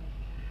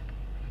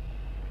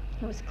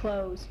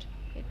closed.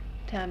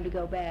 Time to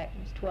go back.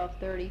 It was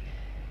 12:30.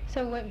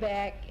 So we went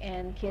back,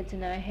 and kids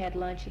and I had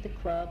lunch at the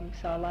club and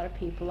saw a lot of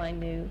people I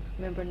knew.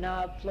 Remember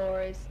Nob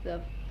Flores,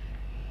 the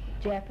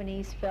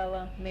Japanese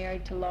fella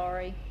married to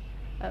Laurie?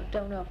 I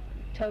don't know if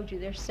I told you,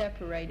 they're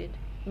separated.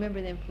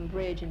 Remember them from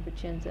Bridge in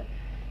Vicenza.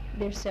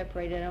 They're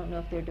separated. I don't know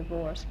if they're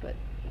divorced, but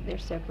they're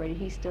separated.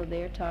 He's still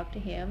there. Talked to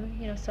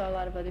him. Saw a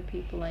lot of other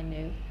people I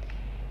knew.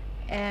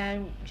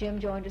 And Jim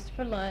joined us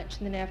for lunch,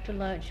 and then after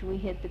lunch we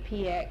hit the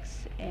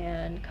PX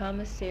and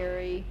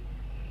Commissary,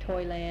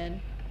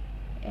 Toyland,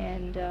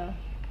 and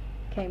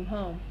came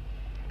home.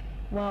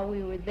 While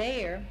we were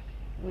there,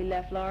 we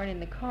left Lauren in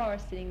the car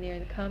sitting there in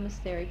the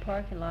Commissary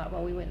parking lot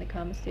while we went in the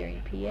Commissary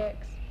and PX.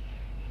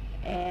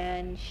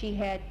 And she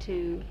had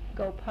to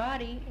go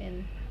potty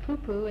and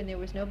poo-poo, and there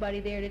was nobody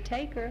there to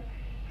take her,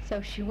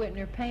 so she went in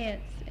her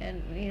pants,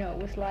 and it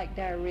was like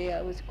diarrhea.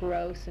 It was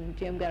gross, and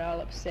Jim got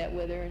all upset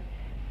with her. And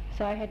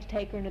so I had to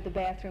take her into the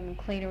bathroom and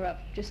clean her up,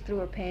 just threw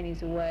her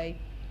panties away.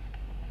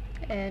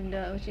 And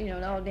it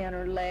was, all down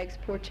her legs.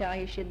 Poor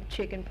child, she had the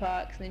chicken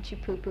pox, and then she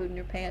poo-pooed in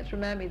her pants.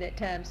 Remind me of that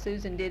time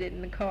Susan did it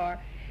in the car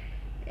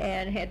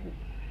and had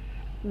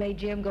made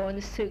Jim go in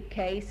the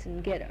suitcase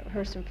and get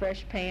her some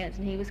fresh pants,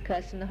 and he was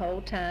cussing the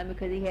whole time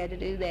because he had to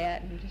do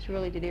that, and it just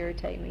really did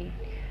irritate me.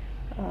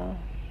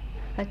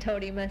 I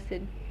told him, I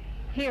said,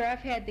 here, I've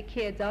had the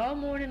kids all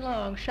morning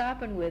long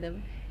shopping with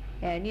them,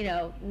 and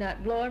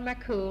not blowing my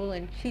cool,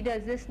 and she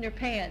does this in her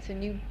pants,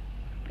 and you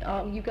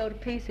go to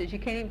pieces. You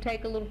can't even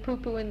take a little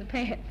poo-poo in the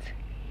pants.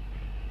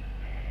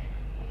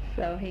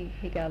 So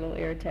he got a little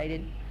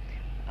irritated.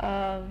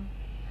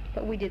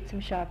 But we did some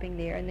shopping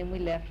there, and then we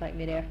left like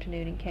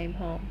mid-afternoon and came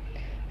home.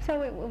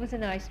 So it was a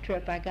nice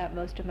trip. I got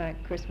most of my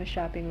Christmas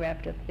shopping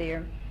wrapped up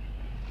there.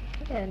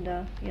 And,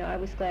 I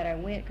was glad I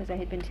went, because I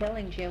had been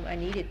telling Jim I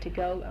needed to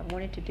go. I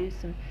wanted to do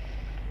some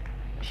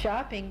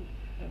shopping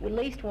at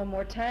least one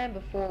more time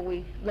before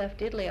we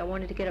left Italy. I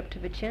wanted to get up to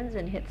Vicenza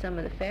and hit some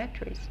of the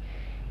factories.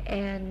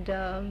 And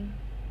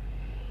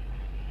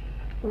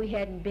we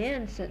hadn't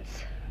been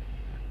since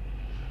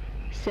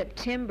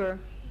September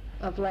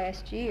of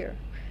last year.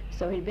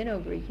 So it had been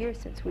over a year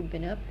since we'd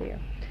been up there.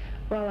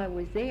 While I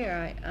was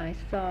there, I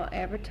saw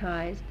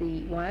advertised,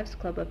 the Wives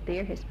Club up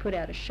there has put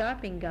out a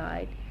shopping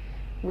guide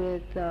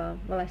with,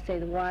 I say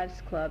the Wives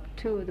Club,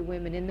 2 of the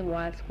women in the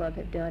Wives Club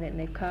have done it, and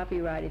they've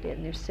copyrighted it,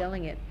 and they're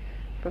selling it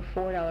for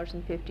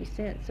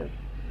 $4.50 of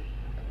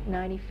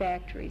 90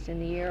 factories in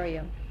the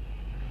area.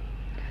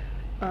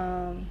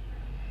 And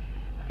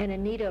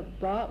Anita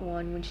bought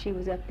one when she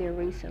was up there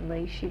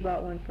recently. She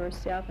bought one for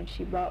herself, and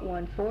she bought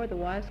one for the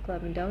Wives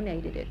Club and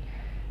donated it.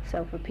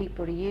 So for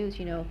people to use,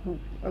 who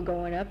are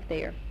going up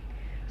there.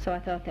 So I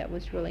thought that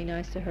was really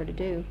nice of her to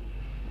do.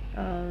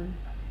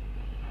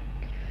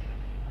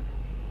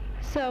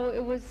 So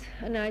it was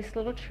a nice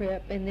little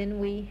trip, and then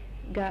we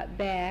got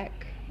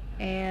back,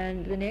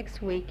 and the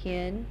next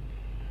weekend,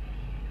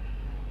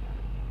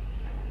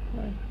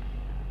 I'm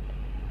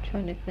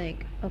trying to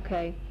think,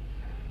 okay.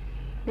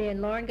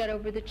 Then Lauren got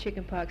over the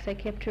chicken pox. I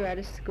kept her out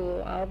of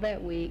school all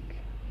that week.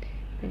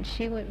 Then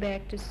she went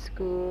back to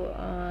school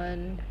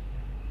on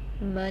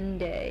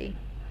Monday,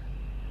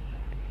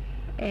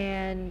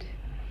 and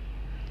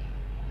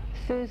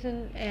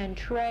Susan and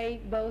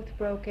Trey both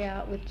broke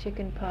out with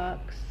chicken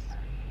pox.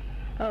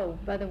 Oh,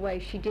 by the way,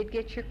 she did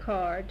get your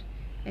card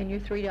and your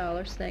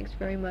 $3. Thanks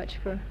very much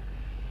for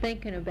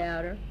thinking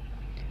about her.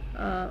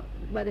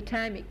 By the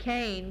time it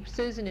came,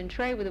 Susan and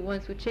Trey were the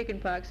ones with chicken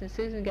pox, and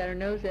Susan got her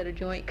nose out of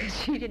joint because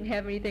she didn't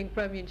have anything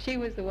from you, and she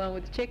was the one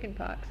with chicken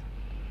pox.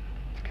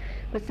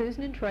 But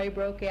Susan and Trey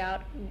broke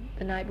out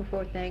the night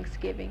before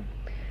Thanksgiving.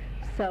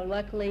 So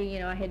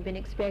luckily, I had been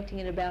expecting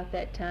it about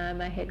that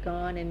time. I had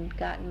gone and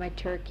gotten my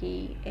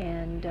turkey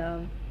and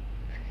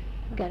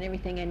gotten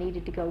everything I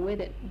needed to go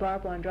with it.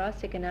 Barbara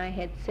Andrasik and I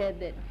had said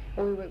that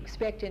we were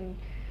expecting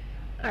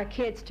our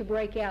kids to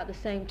break out the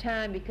same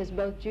time because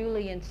both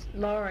Julie and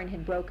Lauren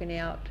had broken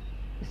out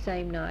the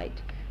same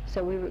night.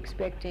 So we were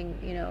expecting,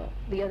 you know,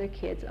 the other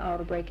kids all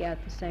to break out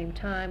at the same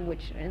time,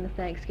 which in the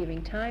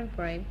Thanksgiving time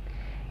frame.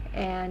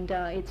 And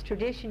it's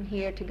tradition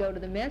here to go to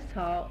the mess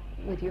hall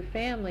with your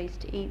families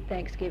to eat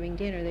Thanksgiving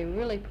dinner. They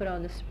really put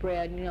on the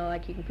spread, you know,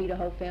 like you can feed a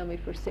whole family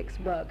for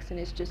 $6, and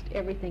it's just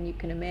everything you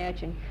can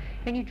imagine.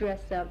 And you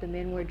dress up, the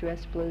men wear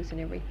dress blues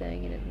and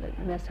everything, and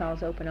the mess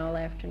hall's open all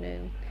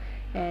afternoon.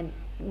 And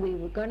we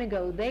were going to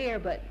go there,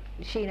 but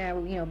she and I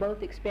were, you know,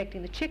 both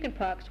expecting the chicken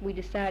pox. We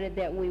decided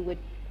that we would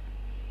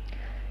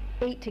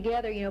eat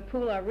together, you know,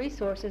 pool our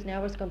resources. Now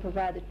I was going to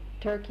provide the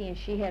turkey, and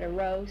she had a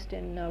roast,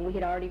 and we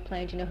had already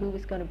planned, you know, who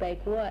was going to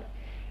bake what.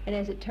 And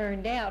as it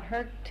turned out,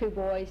 her two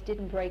boys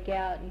didn't break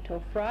out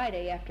until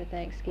Friday after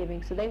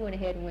Thanksgiving, so they went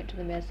ahead and went to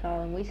the mess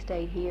hall, and we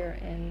stayed here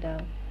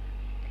and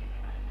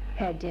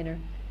had dinner.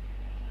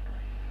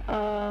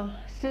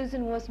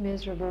 Susan was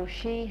miserable.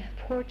 She,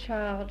 poor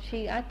child,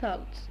 I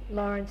thought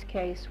Lauren's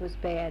case was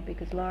bad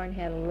because Lauren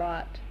had a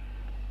lot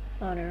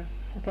on her.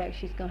 In fact,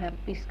 she's going to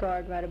be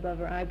scarred right above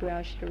her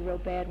eyebrow. She had a real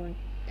bad one.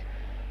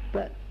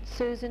 But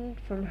Susan,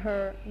 from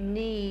her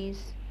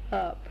knees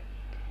up,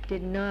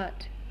 did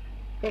not,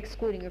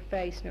 excluding her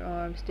face and her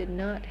arms, did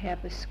not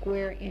have a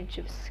square inch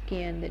of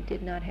skin that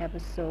did not have a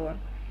sore.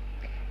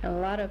 And a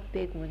lot of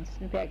big ones.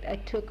 In fact, I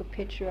took a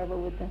picture of her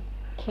with the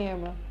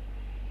camera.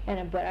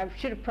 But I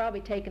should have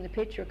probably taken the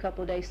picture a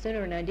couple of days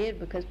sooner than I did,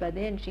 because by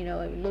then, you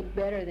know, it looked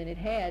better than it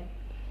had.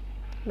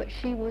 But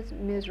she was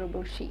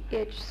miserable. She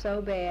itched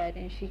so bad,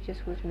 and she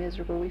just was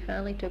miserable. We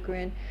finally took her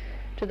in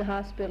to the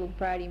hospital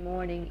Friday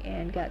morning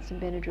and got some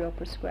Benadryl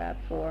prescribed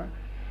for her.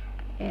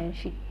 And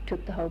she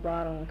took the whole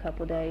bottle in a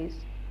couple of days.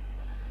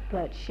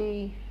 But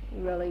she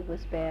really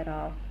was bad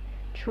off.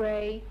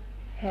 Trey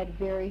had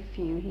very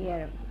few. He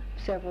had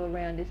several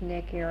around his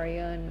neck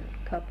area and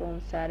a couple on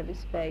the side of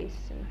his face,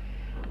 and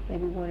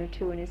maybe one or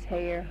two in his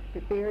hair,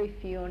 but very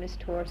few on his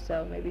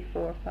torso, maybe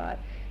 4 or 5.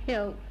 You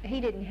know, he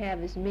didn't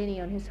have as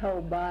many on his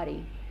whole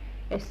body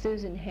as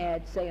Susan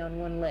had, say, on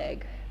one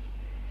leg.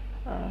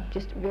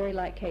 Just a very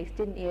light case,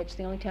 didn't itch.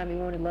 The only time he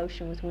wanted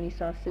lotion was when he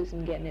saw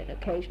Susan getting it.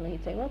 Occasionally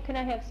he'd say, well, can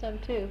I have some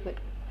too? But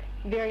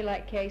very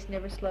light case,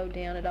 never slowed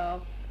down at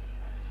all.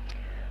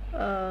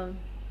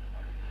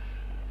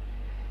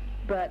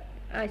 But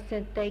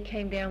they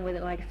came down with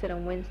it, like I said,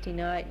 on Wednesday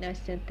night, and I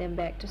sent them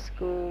back to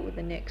school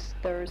the next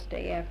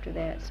Thursday after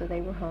that, so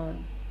they were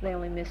home. They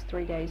only missed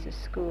 3 days of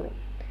school.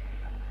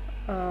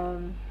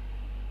 So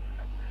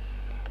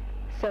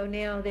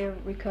now they're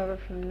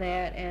recovered from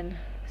that, and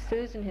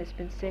Susan has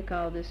been sick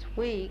all this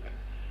week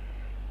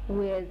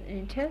with an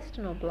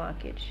intestinal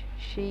blockage.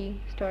 She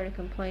started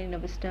complaining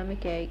of a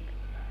stomach ache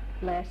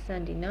last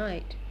Sunday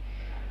night.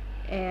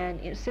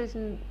 And you know,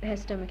 Susan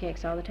has stomach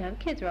aches all the time.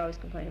 Kids are always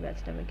complaining about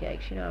stomach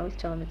aches. You know, I always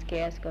tell them it's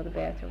gas, go to the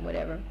bathroom,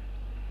 whatever.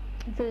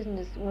 And Susan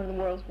is one of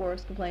the world's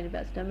worst complaining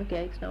about stomach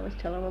aches, and I always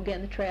tell her, well, get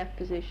in the traft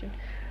position.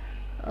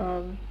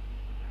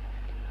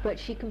 But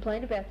she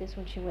complained about this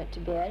when she went to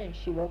bed, and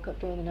she woke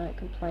up during the night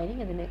complaining,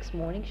 and the next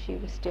morning she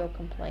was still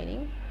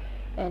complaining.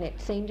 And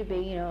it seemed to be,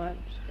 you know,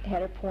 I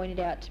had her pointed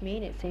out to me,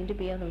 and it seemed to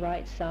be on the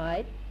right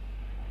side.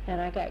 And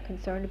I got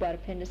concerned about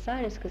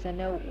appendicitis because I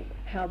know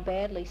how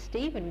badly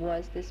Stephen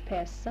was this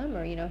past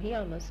summer. You know, he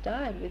almost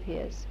died with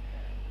his.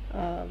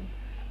 But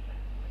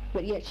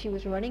yet she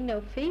was running no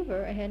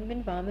fever. I hadn't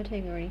been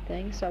vomiting or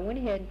anything. So I went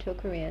ahead and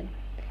took her in.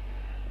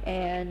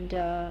 And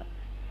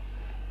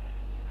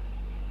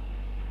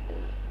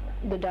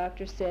the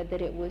doctor said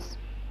that it was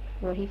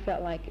what he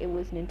felt like it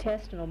was an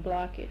intestinal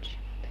blockage.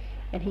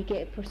 And he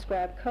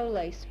prescribed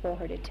Colace for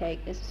her to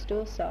take as a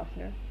stool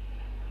softener.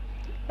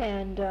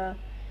 And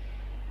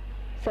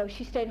so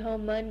she stayed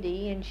home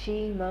Monday, and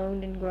she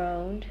moaned and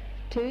groaned.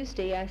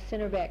 Tuesday, I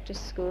sent her back to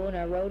school, and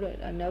I wrote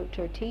a note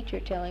to her teacher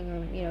telling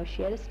her, you know,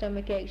 she had a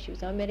stomach ache, she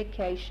was on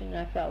medication, and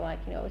I felt like,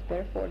 you know, it was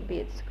better for her to be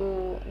at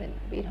school than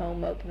be at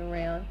home moping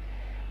around.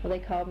 Well, they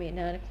called me at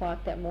 9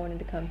 o'clock that morning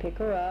to come pick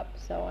her up,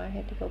 so I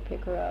had to go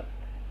pick her up,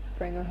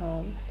 bring her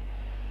home.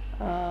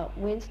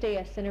 Wednesday,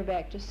 I sent her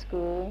back to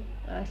school.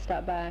 I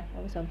stopped by,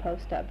 I was on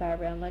post, stopped by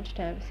around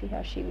lunchtime to see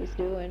how she was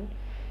doing.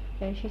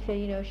 And she said,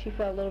 you know, she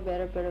felt a little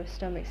better, but her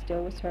stomach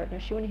still was hurting her.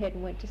 She went ahead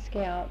and went to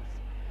Scouts.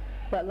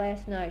 But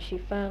last night, she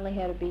finally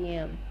had a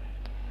BM.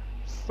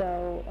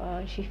 So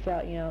she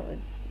felt, you know, it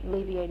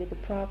alleviated the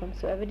problem.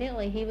 So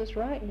evidently, he was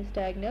right in his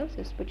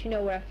diagnosis. But you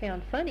know what I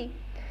found funny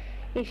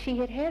is she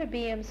had a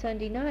BM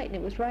Sunday night, and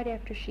it was right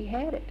after she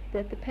had it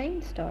that the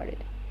pain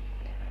started.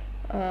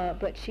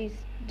 But she's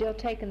still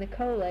taking the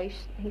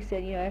Colace. He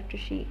said, you know, after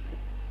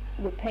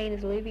the pain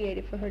is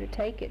alleviated, for her to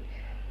take it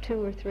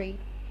 2 or 3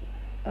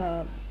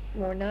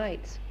 more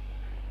nights.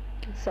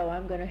 So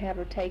I'm going to have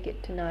her take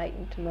it tonight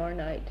and tomorrow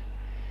night.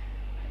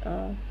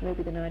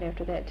 Maybe the night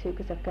after that too,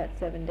 because I've got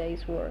 7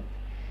 days worth.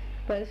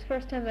 But it's the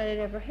first time that it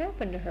ever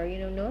happened to her. You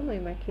know, normally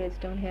my kids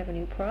don't have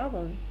any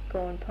problem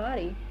going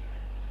potty.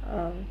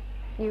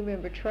 You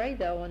remember Trey,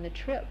 though, on the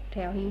trip,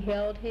 how he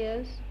held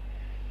his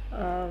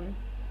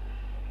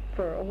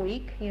for a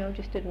week, you know,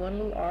 just did one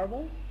little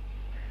arble.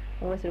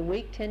 was it a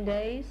week, 10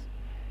 days?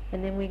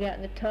 And then we got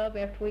in the tub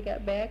after we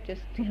got back,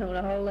 just, to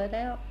haul that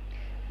out.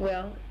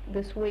 Well,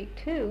 this week,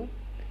 too,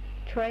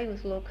 Trey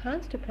was a little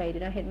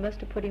constipated. I must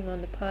have put him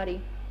on the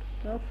potty,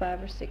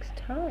 5 or 6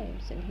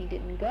 times, and he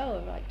didn't go.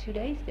 In like 2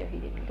 days there, he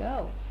didn't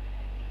go.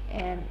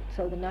 And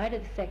so the night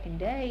of the second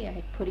day, I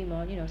had put him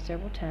on,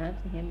 several times,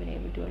 and he hadn't been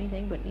able to do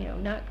anything, but,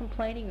 not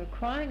complaining or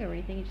crying or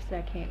anything. He just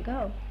said, I can't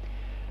go.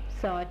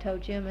 So I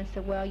told Jim, I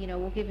said, well,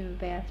 we'll give him a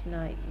bath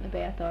tonight. The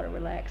bath ought to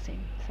relax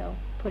him. So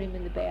put him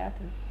in the bath,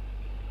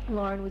 and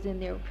Lauren was in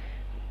there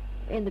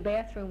in the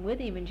bathroom with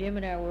him, and Jim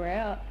and I were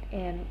out,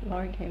 and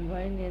Lauren came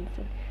running in and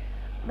said,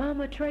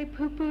 Mama, Trey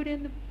poo-pooed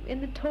in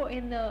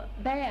the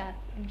bath.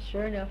 And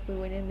sure enough, we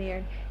went in there,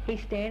 and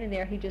he's standing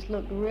there. He just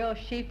looked real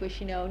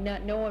sheepish,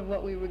 not knowing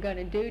what we were going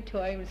to do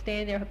to him, and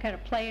standing there kind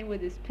of playing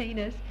with his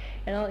penis,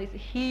 and all these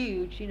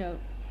huge,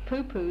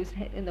 poo-poos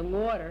in the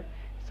water.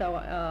 So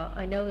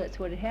I know that's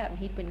what had happened.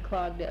 He'd been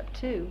clogged up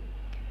too,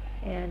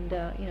 and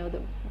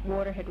the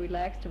water had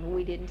relaxed him, but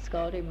we didn't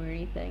scald him or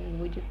anything,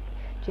 and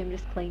Jim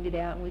just cleaned it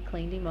out, and we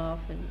cleaned him off,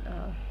 and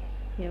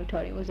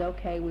told him it was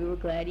okay. We were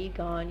glad he'd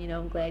gone.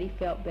 I'm glad he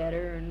felt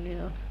better,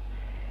 and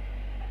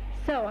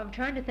So I'm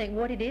trying to think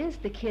what it is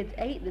the kids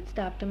ate that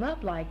stopped them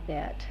up like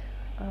that,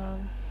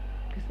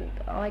 because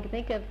all I could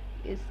think of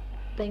is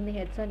the thing they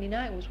had Sunday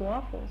night was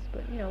waffles,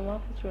 but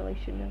waffles really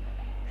shouldn't have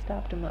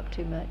stopped them up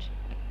too much.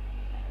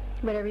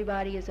 But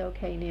everybody is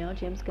okay now.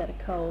 Jim's got a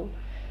cold,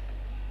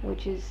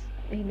 which is,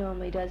 he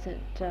normally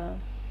doesn't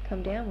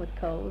come down with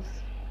colds.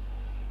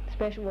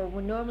 Especially,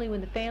 normally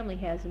when the family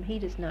has them, he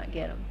does not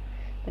get them.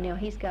 But now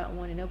he's got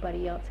one and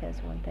nobody else has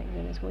one, thank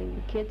goodness.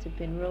 The kids have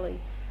been really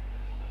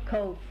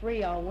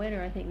cold-free all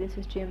winter. I think this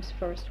is Jim's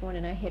first one,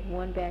 and I had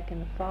one back in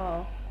the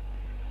fall,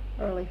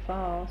 early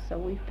fall, so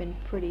we've been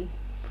pretty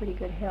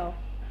good health.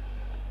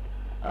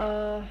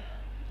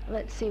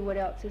 Let's see what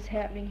else is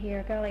happening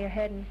here. Golly, I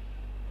hadn't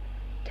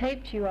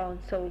taped you all in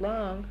so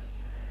long.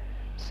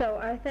 So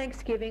our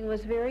Thanksgiving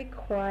was very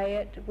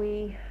quiet.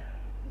 We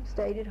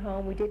stayed at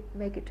home. We did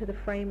make it to the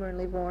Framer in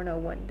Livorno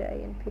one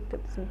day and picked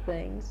up some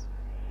things.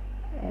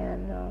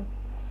 And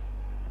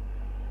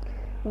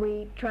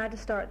we tried to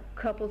start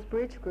couples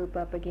bridge group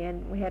up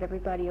again. We had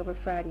everybody over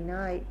Friday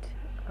night.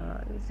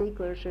 The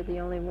Zieglers are the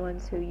only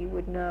ones who you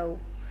would know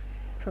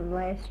from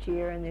last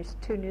year, and there's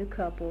 2 new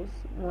couples.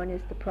 One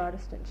is the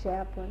Protestant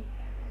chaplain,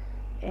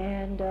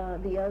 and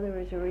the other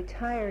is a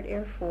retired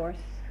Air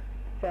Force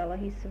fella.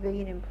 He's a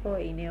civilian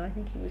employee now. I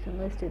think he was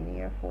enlisted in the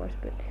Air Force,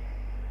 but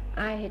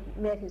I had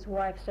met his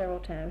wife several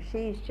times.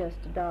 She's just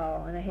a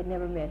doll, and I had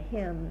never met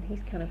him.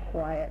 He's kind of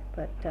quiet,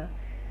 but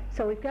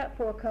so we've got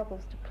 4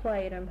 couples to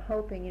play, and I'm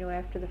hoping,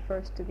 after the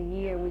first of the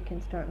year we can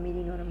start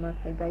meeting on a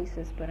monthly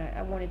basis, but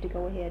I wanted to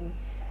go ahead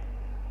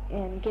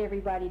and get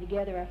everybody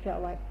together. I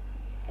felt like,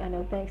 I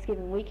know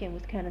Thanksgiving weekend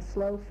was kind of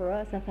slow for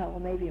us. I thought,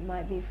 well, maybe it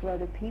might be for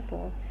other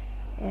people,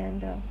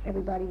 and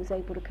everybody was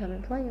able to come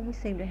and play, and we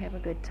seemed to have a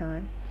good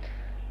time.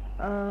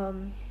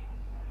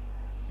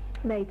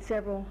 Made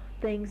several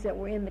things that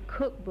were in the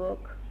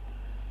cookbook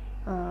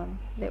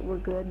that were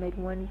good. Made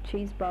one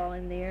cheese ball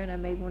in there, and I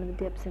made one of the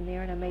dips in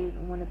there, and I made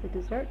one of the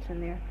desserts in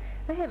there.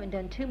 I haven't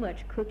done too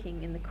much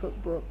cooking in the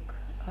cookbook.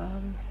 I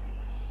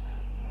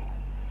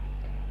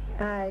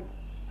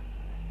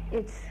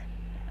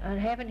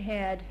haven't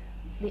had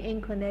the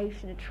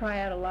inclination to try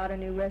out a lot of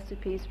new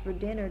recipes for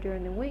dinner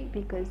during the week,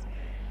 because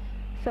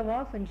so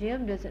often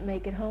Jim doesn't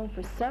make it home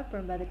for supper,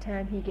 and by the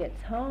time he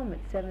gets home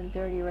at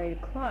 7:30 or 8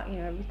 o'clock,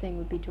 everything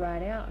would be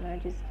dried out, and I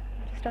just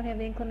don't have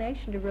the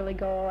inclination to really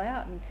go all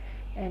out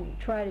and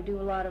try to do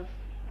a lot of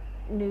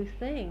new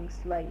things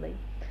lately.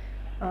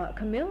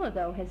 Camilla,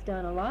 though, has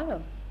done a lot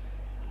of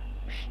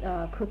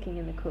cooking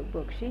in the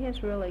cookbook. She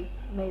has really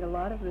made a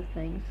lot of the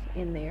things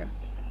in there.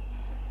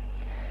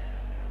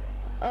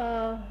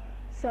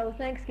 So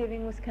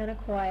Thanksgiving was kind of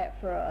quiet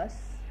for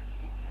us,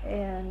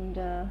 and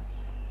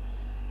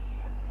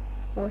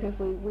what have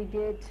we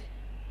did,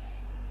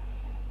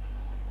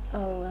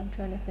 I'm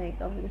trying to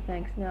think over the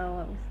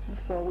no, it was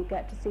before. We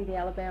got to see the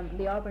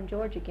Auburn,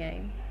 Georgia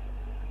game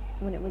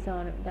when it was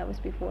on. That was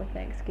before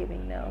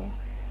Thanksgiving, though.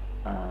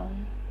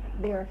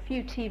 There are a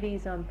few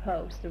TVs on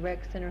post. The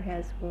Rec Center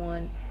has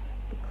one,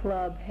 the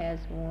club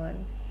has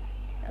one,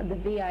 the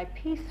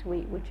VIP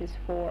suite, which is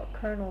for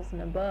colonels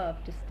and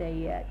above to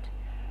stay at,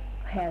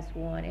 has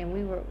one, and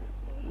we were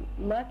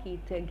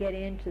lucky to get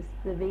into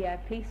the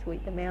VIP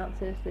suite. The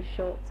Mounces, the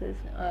Schultzes,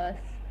 us,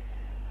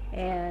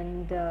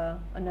 and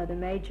another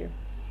major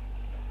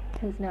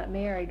who's not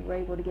married were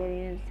able to get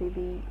in and see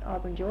the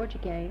Auburn, Georgia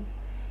game.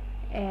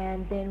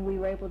 And then we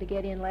were able to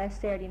get in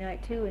last Saturday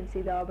night too and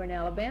see the Auburn,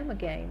 Alabama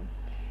game.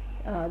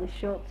 The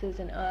Schultzes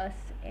and us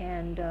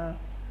and the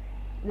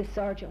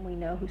sergeant we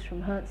know who's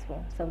from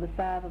Huntsville. So the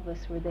 5 of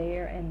us were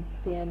there, and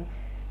then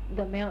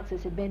the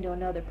Mounces had been to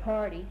another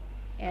party,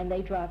 and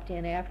they dropped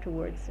in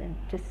afterwards and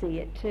to see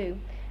it too.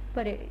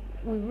 But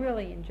we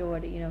really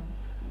enjoyed it,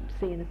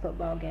 seeing the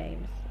football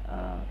games.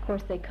 Of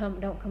course, they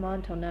don't come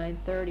on till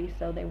 9:30,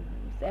 so they was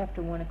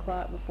after 1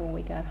 o'clock before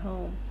we got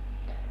home,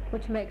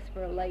 which makes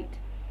for a late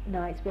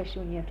night,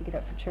 especially when you have to get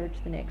up for church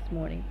the next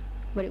morning.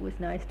 But it was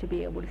nice to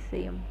be able to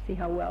see them, see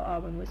how well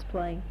Auburn was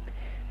playing.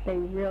 They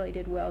really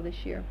did well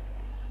this year.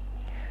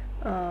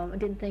 I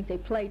didn't think they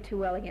played too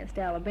well against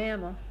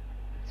Alabama,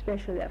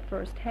 especially that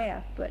first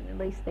half, but at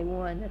least they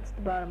won. That's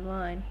the bottom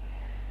line.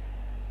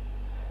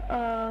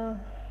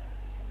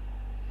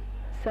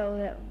 So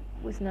that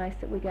was nice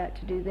that we got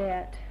to do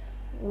that.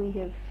 We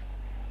have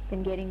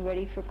been getting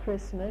ready for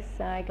Christmas.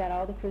 I got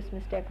all the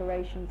Christmas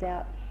decorations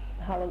out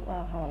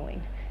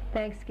Halloween.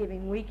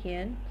 Thanksgiving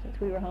weekend,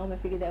 since we were home, I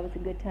figured that was a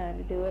good time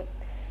to do it.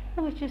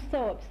 I was just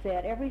so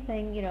upset.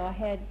 Everything, I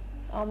had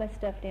all my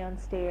stuff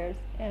downstairs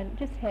and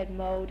just had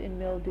mold and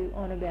mildew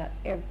on about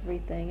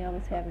everything. I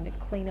was having to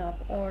clean off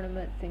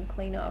ornaments and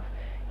clean off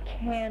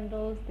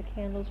candles. The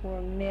candles were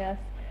a mess.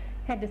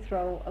 Had to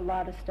throw a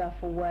lot of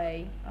stuff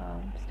away,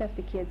 stuff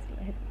the kids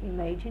had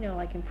made,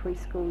 like in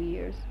preschool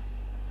years.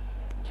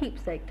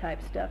 Keepsake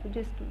type stuff. It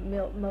just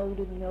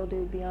molded and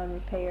mildewed beyond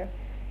repair.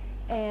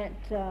 Aunt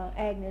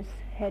Agnes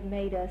had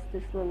made us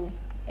this little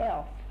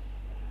elf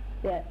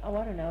that, I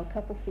don't know, a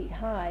couple feet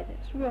high.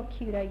 That's real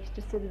cute. I used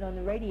to sit it on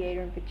the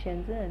radiator in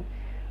Vicenza,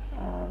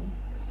 and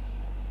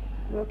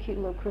real cute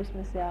little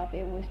Christmas elf.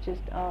 It was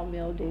just all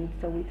mildewed,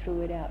 so we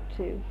threw it out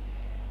too.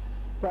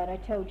 But I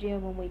told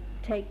Jim when we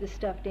take the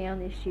stuff down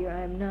this year,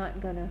 I am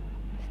not going to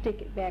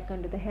stick it back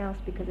under the house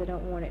because I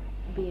don't want it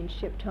being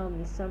shipped home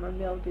in the summer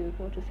mildewed.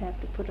 We'll just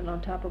have to put it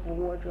on top of a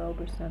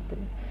wardrobe or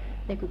something.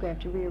 I think we're going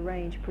to have to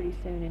rearrange pretty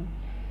soon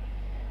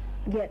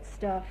and get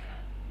stuff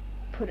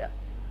put up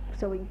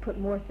so we can put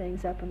more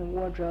things up in the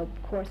wardrobe.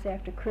 Of course,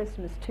 after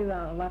Christmas, too,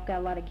 I've got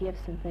a lot of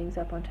gifts and things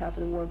up on top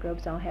of the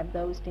wardrobe, so I'll have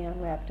those down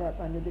wrapped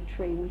up under the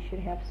tree. We should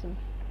have some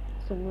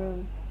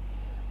room.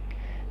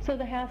 So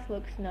the house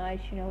looks nice,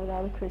 with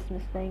all the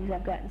Christmas things.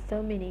 I've gotten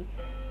so many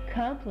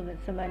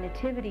compliments on my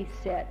nativity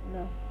set.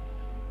 No,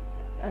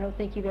 I don't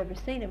think you've ever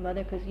seen it,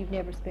 Mother, because you've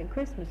never spent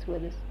Christmas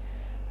with us.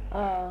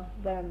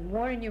 But I'm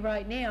warning you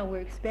right now, we're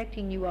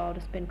expecting you all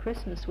to spend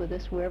Christmas with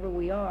us wherever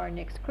we are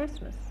next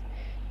Christmas,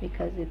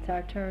 because it's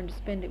our turn to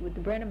spend it with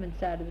the Brenneman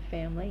side of the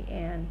family,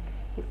 and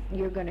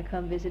you're going to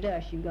come visit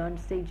us. You've gone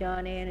to see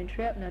John, Ann, and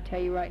Trip, and I'll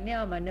tell you right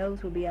now, my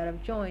nose will be out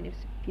of joint if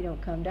you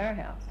don't come to our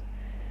house.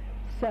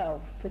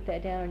 So, put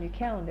that down on your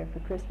calendar for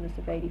Christmas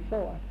of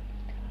 '84.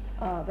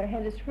 But I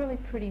had this really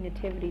pretty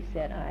nativity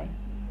set I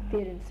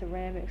did in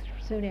ceramics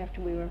soon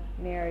after we were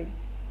married.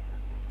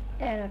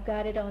 And I've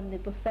got it on the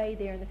buffet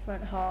there in the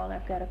front hall, and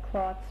I've got a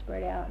cloth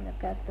spread out, and I've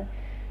got the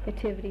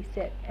nativity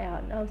set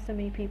out. And so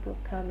many people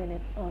have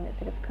commented on it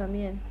that have come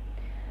in.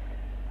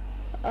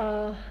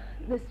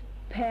 This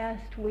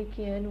past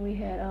weekend we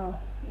had,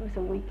 it was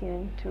a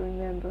weekend to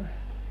remember,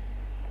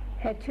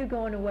 had 2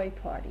 going away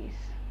parties.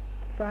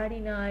 Friday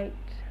night,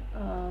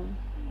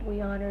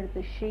 we honored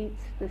the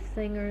Sheets, the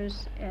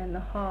Singers, and the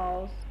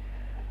Halls.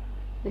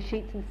 The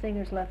Sheets and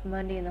Singers left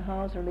Monday, and the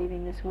Halls are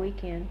leaving this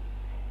weekend.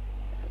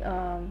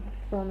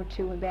 Former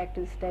 2 went back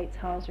to the States.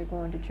 Halls are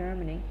going to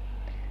Germany.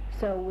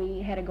 So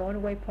we had a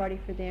going-away party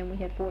for them. We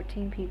had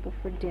 14 people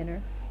for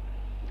dinner,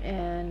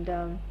 and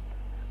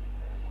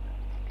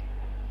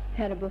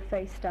had a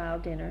buffet-style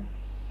dinner.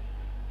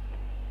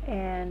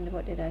 And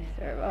what did I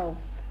serve?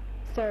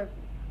 Served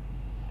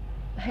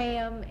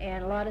ham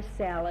and a lot of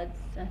salads.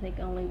 I think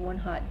only 1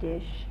 hot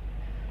dish.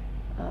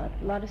 A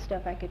lot of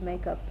stuff I could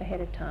make up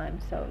ahead of time,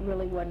 so it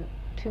really wasn't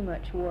too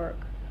much work.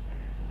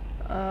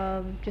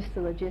 Just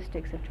the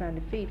logistics of trying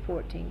to feed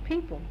 14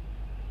 people.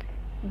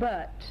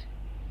 But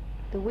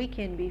the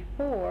weekend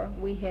before,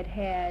 we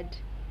had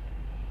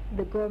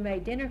the Gourmet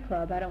Dinner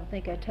Club. I don't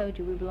think I told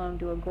you we belong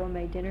to a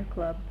Gourmet Dinner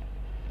Club.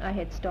 I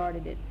had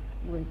started it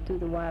through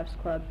the Wives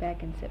Club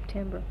back in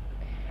September.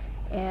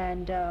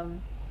 And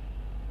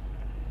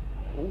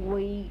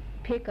we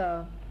pick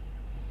a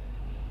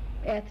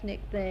ethnic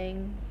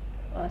thing,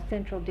 a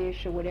central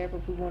dish or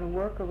whatever we want to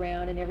work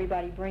around, and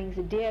everybody brings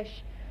a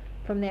dish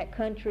from that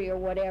country or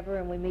whatever,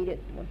 and we meet at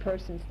one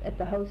person's at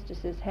the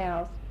hostess's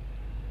house,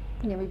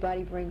 and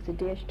everybody brings a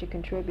dish to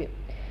contribute.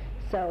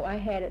 So I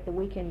had it the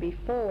weekend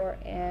before,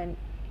 and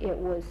it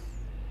was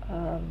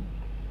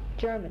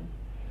German,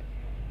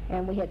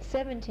 and we had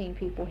 17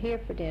 people here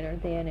for dinner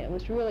then. It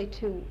was really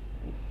too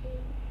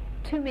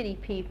many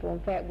people. In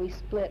fact, we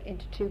split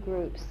into 2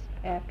 groups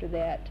after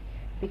that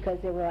because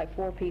there were like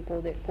 4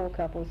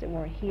 couples that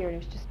weren't here, and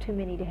it was just too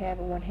many to have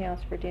in one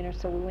house for dinner,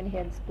 so we went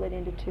ahead and split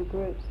into 2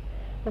 groups.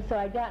 But so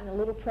I'd gotten a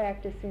little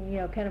practice in,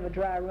 kind of a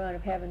dry run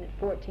of having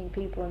 14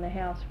 people in the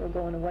house for a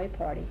going-away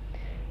party.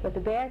 But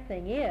the bad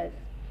thing is,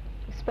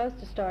 it's supposed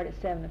to start at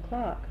 7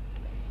 o'clock,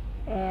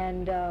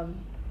 and the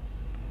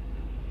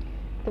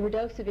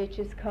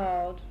Radoseviches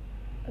called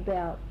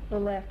about a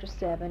little after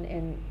 7,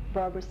 and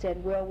Barbara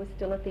said Will was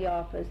still at the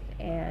office,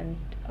 and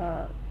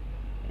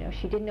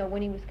she didn't know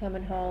when he was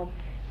coming home,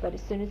 but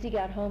as soon as he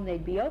got home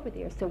they'd be over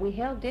there. So we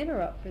held dinner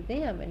up for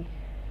them, and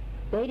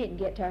they didn't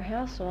get to our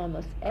house till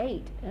almost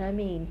 8. And I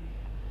mean,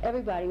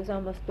 everybody was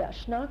almost about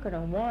schnockered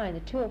on wine. The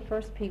 2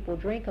 first people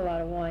drink a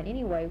lot of wine.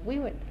 Anyway, we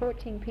went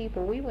 14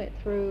 people. We went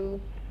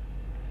through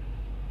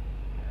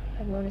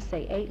I want to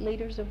say 8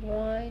 liters of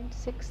wine,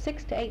 6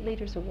 to 8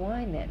 liters of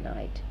wine that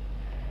night.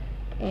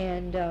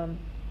 And,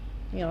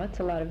 that's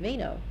a lot of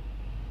vino.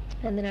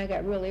 And then I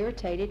got real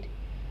irritated.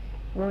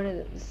 One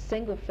of the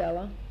single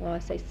fella, well, I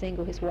say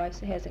single, his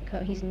wife hasn't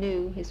come, he's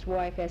new, his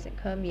wife hasn't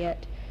come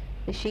yet.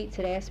 The Sheets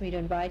had asked me to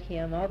invite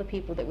him. All the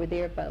people that were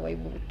there, by the way,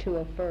 were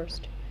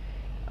 201st.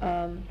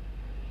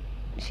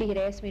 She had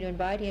asked me to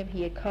invite him.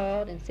 He had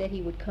called and said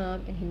he would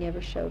come, and he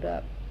never showed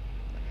up.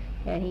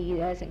 And he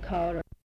hasn't called or